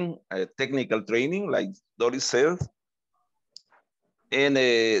training, technical training, like Doris said. And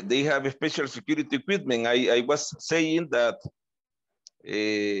they have a special security equipment. I was saying that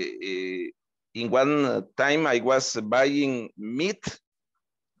in one time I was buying meat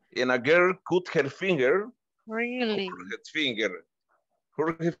and a girl cut her finger. Really? Her finger.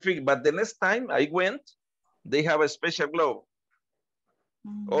 But the next time I went, they have a special glove.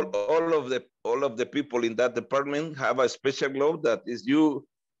 All of the people in that department have a special glove that is you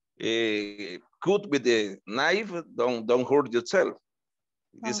cut with the knife, don't hurt yourself.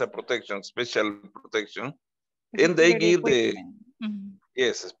 It's a protection, special protection. And they give the,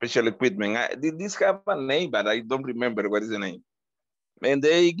 yes, special equipment. This have a name, but I don't remember what is the name. And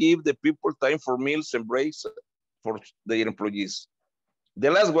they give the people time for meals and breaks for their employees. The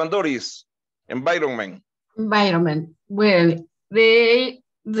last one, Doris, environment. Environment. Well, the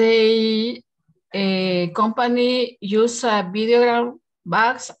company use video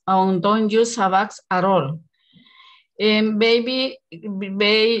bags and don't use a bags at all. And maybe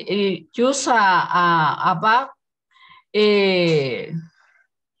they use a bag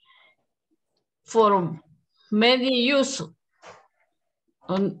for many use.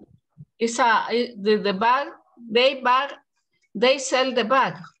 It's the bag, they sell the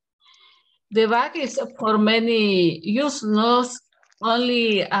bag. The bag is for many use, not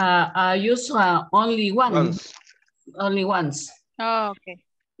only use only once. Only once. Oh, okay.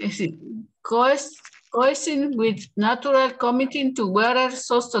 Coexisting with natural committing to water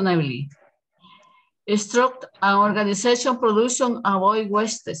sustainably. Struct an organization production, avoid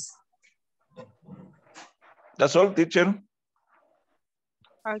wastes. That's all, teacher.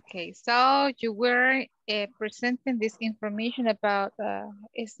 Okay, so you were presenting this information about,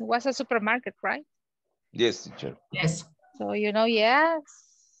 it was a supermarket, right? Yes, teacher. Yes. So, you know, yes.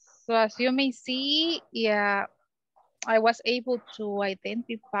 So as you may see, yeah, I was able to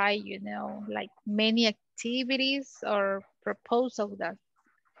identify, you know, like many activities or proposals that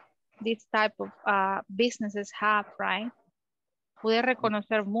this type of businesses have, right? Pude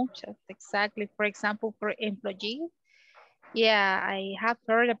reconocer muchas, exactly. For example, for employees, yeah, I have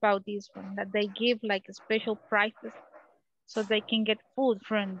heard about this one, that they give like special prices so they can get food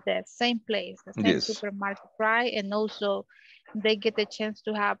from the same place, the same supermarket, right? And also they get the chance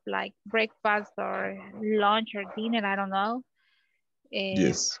to have like breakfast or lunch or dinner, I don't know.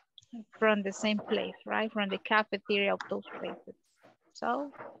 Yes. From the same place, right? From the cafeteria of those places.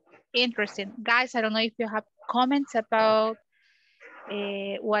 So interesting. Guys, I don't know if you have comments about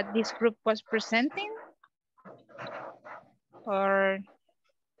what this group was presenting or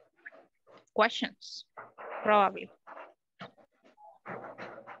questions, probably.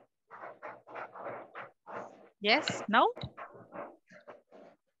 Yes, no?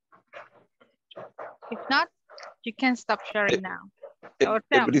 If not, you can stop sharing now.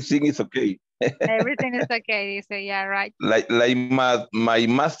 Everything is okay. Everything is okay, you say, yeah, right. Like my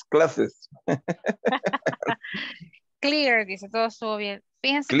math classes. Clear, dice, todo estuvo bien.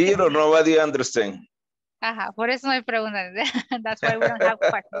 Fíjense Clear que... or nobody understand? Ajá, por eso me preguntan. That's why we don't have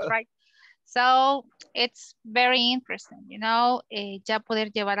questions, right? So, it's very interesting, you know, ya poder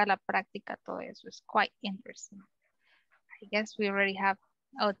llevar a la práctica todo eso is quite interesting. I guess we already have,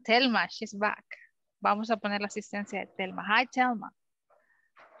 oh, Telma, she's back. Vamos a poner la asistencia de Telma. Hi, Telma.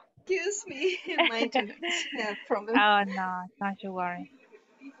 Excuse me, my problem. Oh, no, don't you worry.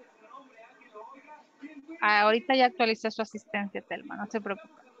 Ahorita ya actualicé su asistencia, Telma, no se preocupe.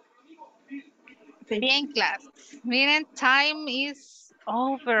 Bien, class. Miren, time is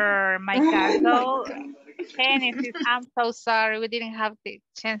over, my God. So, Genesis, I'm so sorry. We didn't have the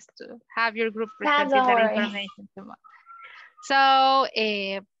chance to have your group present that information tomorrow. So,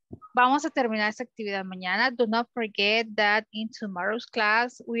 vamos a terminar esta actividad mañana. Do not forget that in tomorrow's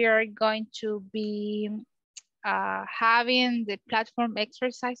class, we are going to be having the platform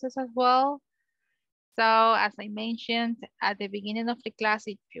exercises as well. So as I mentioned at the beginning of the class,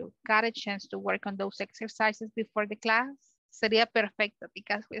 if you got a chance to work on those exercises before the class, sería perfecto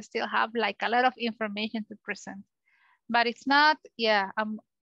because we still have like a lot of information to present. But it's not, yeah, I'm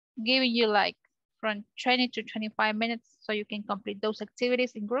giving you like from 20 to 25 minutes so you can complete those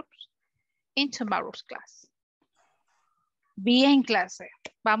activities in groups in tomorrow's class. Bien, clase.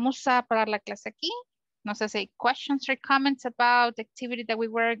 Vamos a parar la clase aquí. No sé si hay questions or comments about the activity that we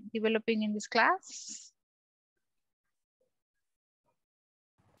were developing in this class.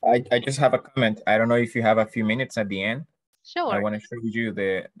 I just have a comment. I don't know if you have a few minutes at the end. Sure. I want to show you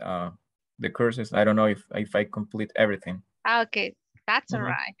the courses. I don't know if I complete everything. Okay, that's all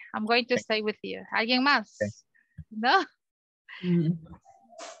right. I'm going to stay with you. ¿Alguien más? Okay. No?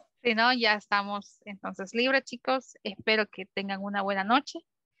 Si no, ya estamos entonces libres, chicos. Espero que tengan una buena noche.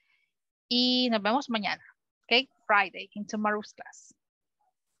 Y nos vemos mañana. Okay, Friday in tomorrow's class.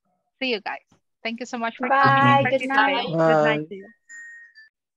 See you guys. Thank you so much for Bye. Good participating. night. Good night to you.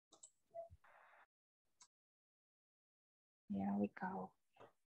 Here we go.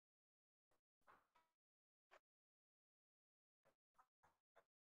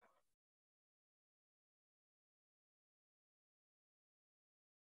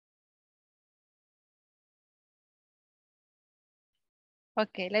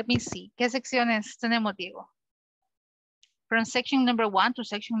 Okay, let me see. ¿Qué secciones tenemos, Diego? From section number 1 to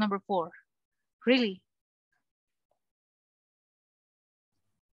section number 4. Really?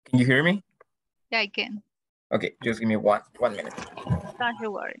 Can you hear me? Yeah, I can. Okay, just give me one minute. Don't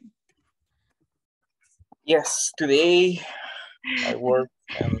you worry. Yes, today I worked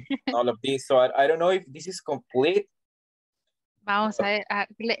all of this, so I don't know if this is complete. Vamos a ver.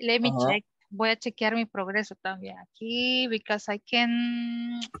 Let me Uh-huh. check. Voy a chequear mi progreso también aquí because I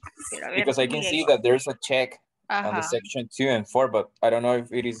can. Quiero ver, Because I can see Diego. that there's a check on the Ajá. section 2 and 4, but I don't know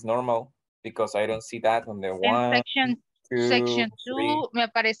if it is normal because I don't see that on the En 1, section 2, 2 me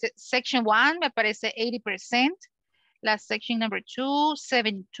aparece, section 1 me aparece 80%, la section number 2,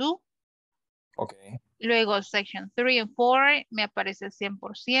 72, Okay. luego section 3 and 4 me aparece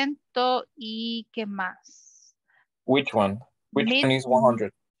 100% y ¿qué más? Which one? Which Mid, one is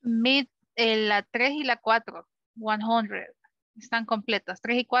 100? la 3 y la 4, 100, están completas,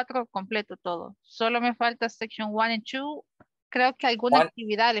 3 y 4 completo todo, solo me falta section 1 and 2, creo que alguna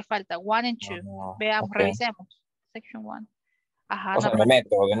actividad le falta, 1 and 2, veamos, okay. revisemos, section 1. Ajá, O sea, no me aparece.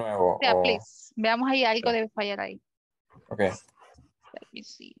 meto de nuevo. Yeah, o... please. Veamos ahí, algo debe fallar ahí. Okay. Let me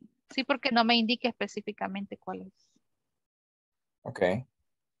see. Sí, porque no me indica específicamente cuál es. Okay.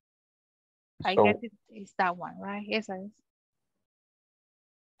 I So, guess it's that one, right? Esa es.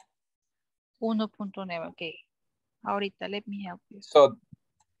 1.9, okay. Ahorita, let me help you. so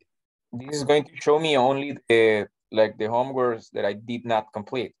this is going to show me only the homeworks that I did not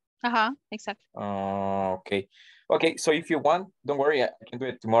complete. Ajá, exactly. Okay. Okay, so if you want, don't worry, I can do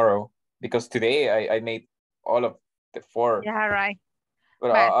it tomorrow because today I made all of the 4. Yeah, right.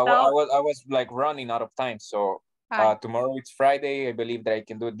 But Right, I was like running out of time. So right. tomorrow it's Friday. I believe that I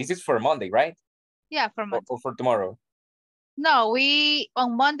can do it. This is for Monday, right? Yeah, for Monday. Or for tomorrow? No,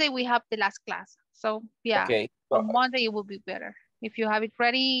 on Monday we have the last class. So yeah, okay. So, on Monday it will be better. If you have it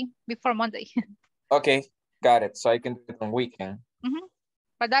ready before Monday. Okay, got it. So I can do it on weekend.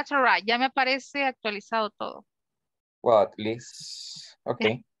 But that's all right. Ya me aparece actualizado todo. Well, at least,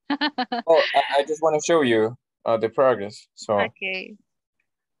 okay. Well, I just want to show you the progress. So Okay.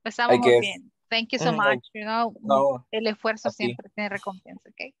 Empezamos muy bien. Thank you so much. You know, no, el esfuerzo siempre tiene recompensa,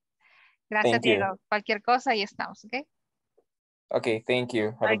 okay? Gracias, thank Diego. you. Cualquier cosa, ahí estamos, okay? Okay, thank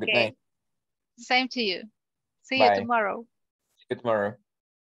you. Have a good night. Same to you. See you Bye. tomorrow. See you tomorrow.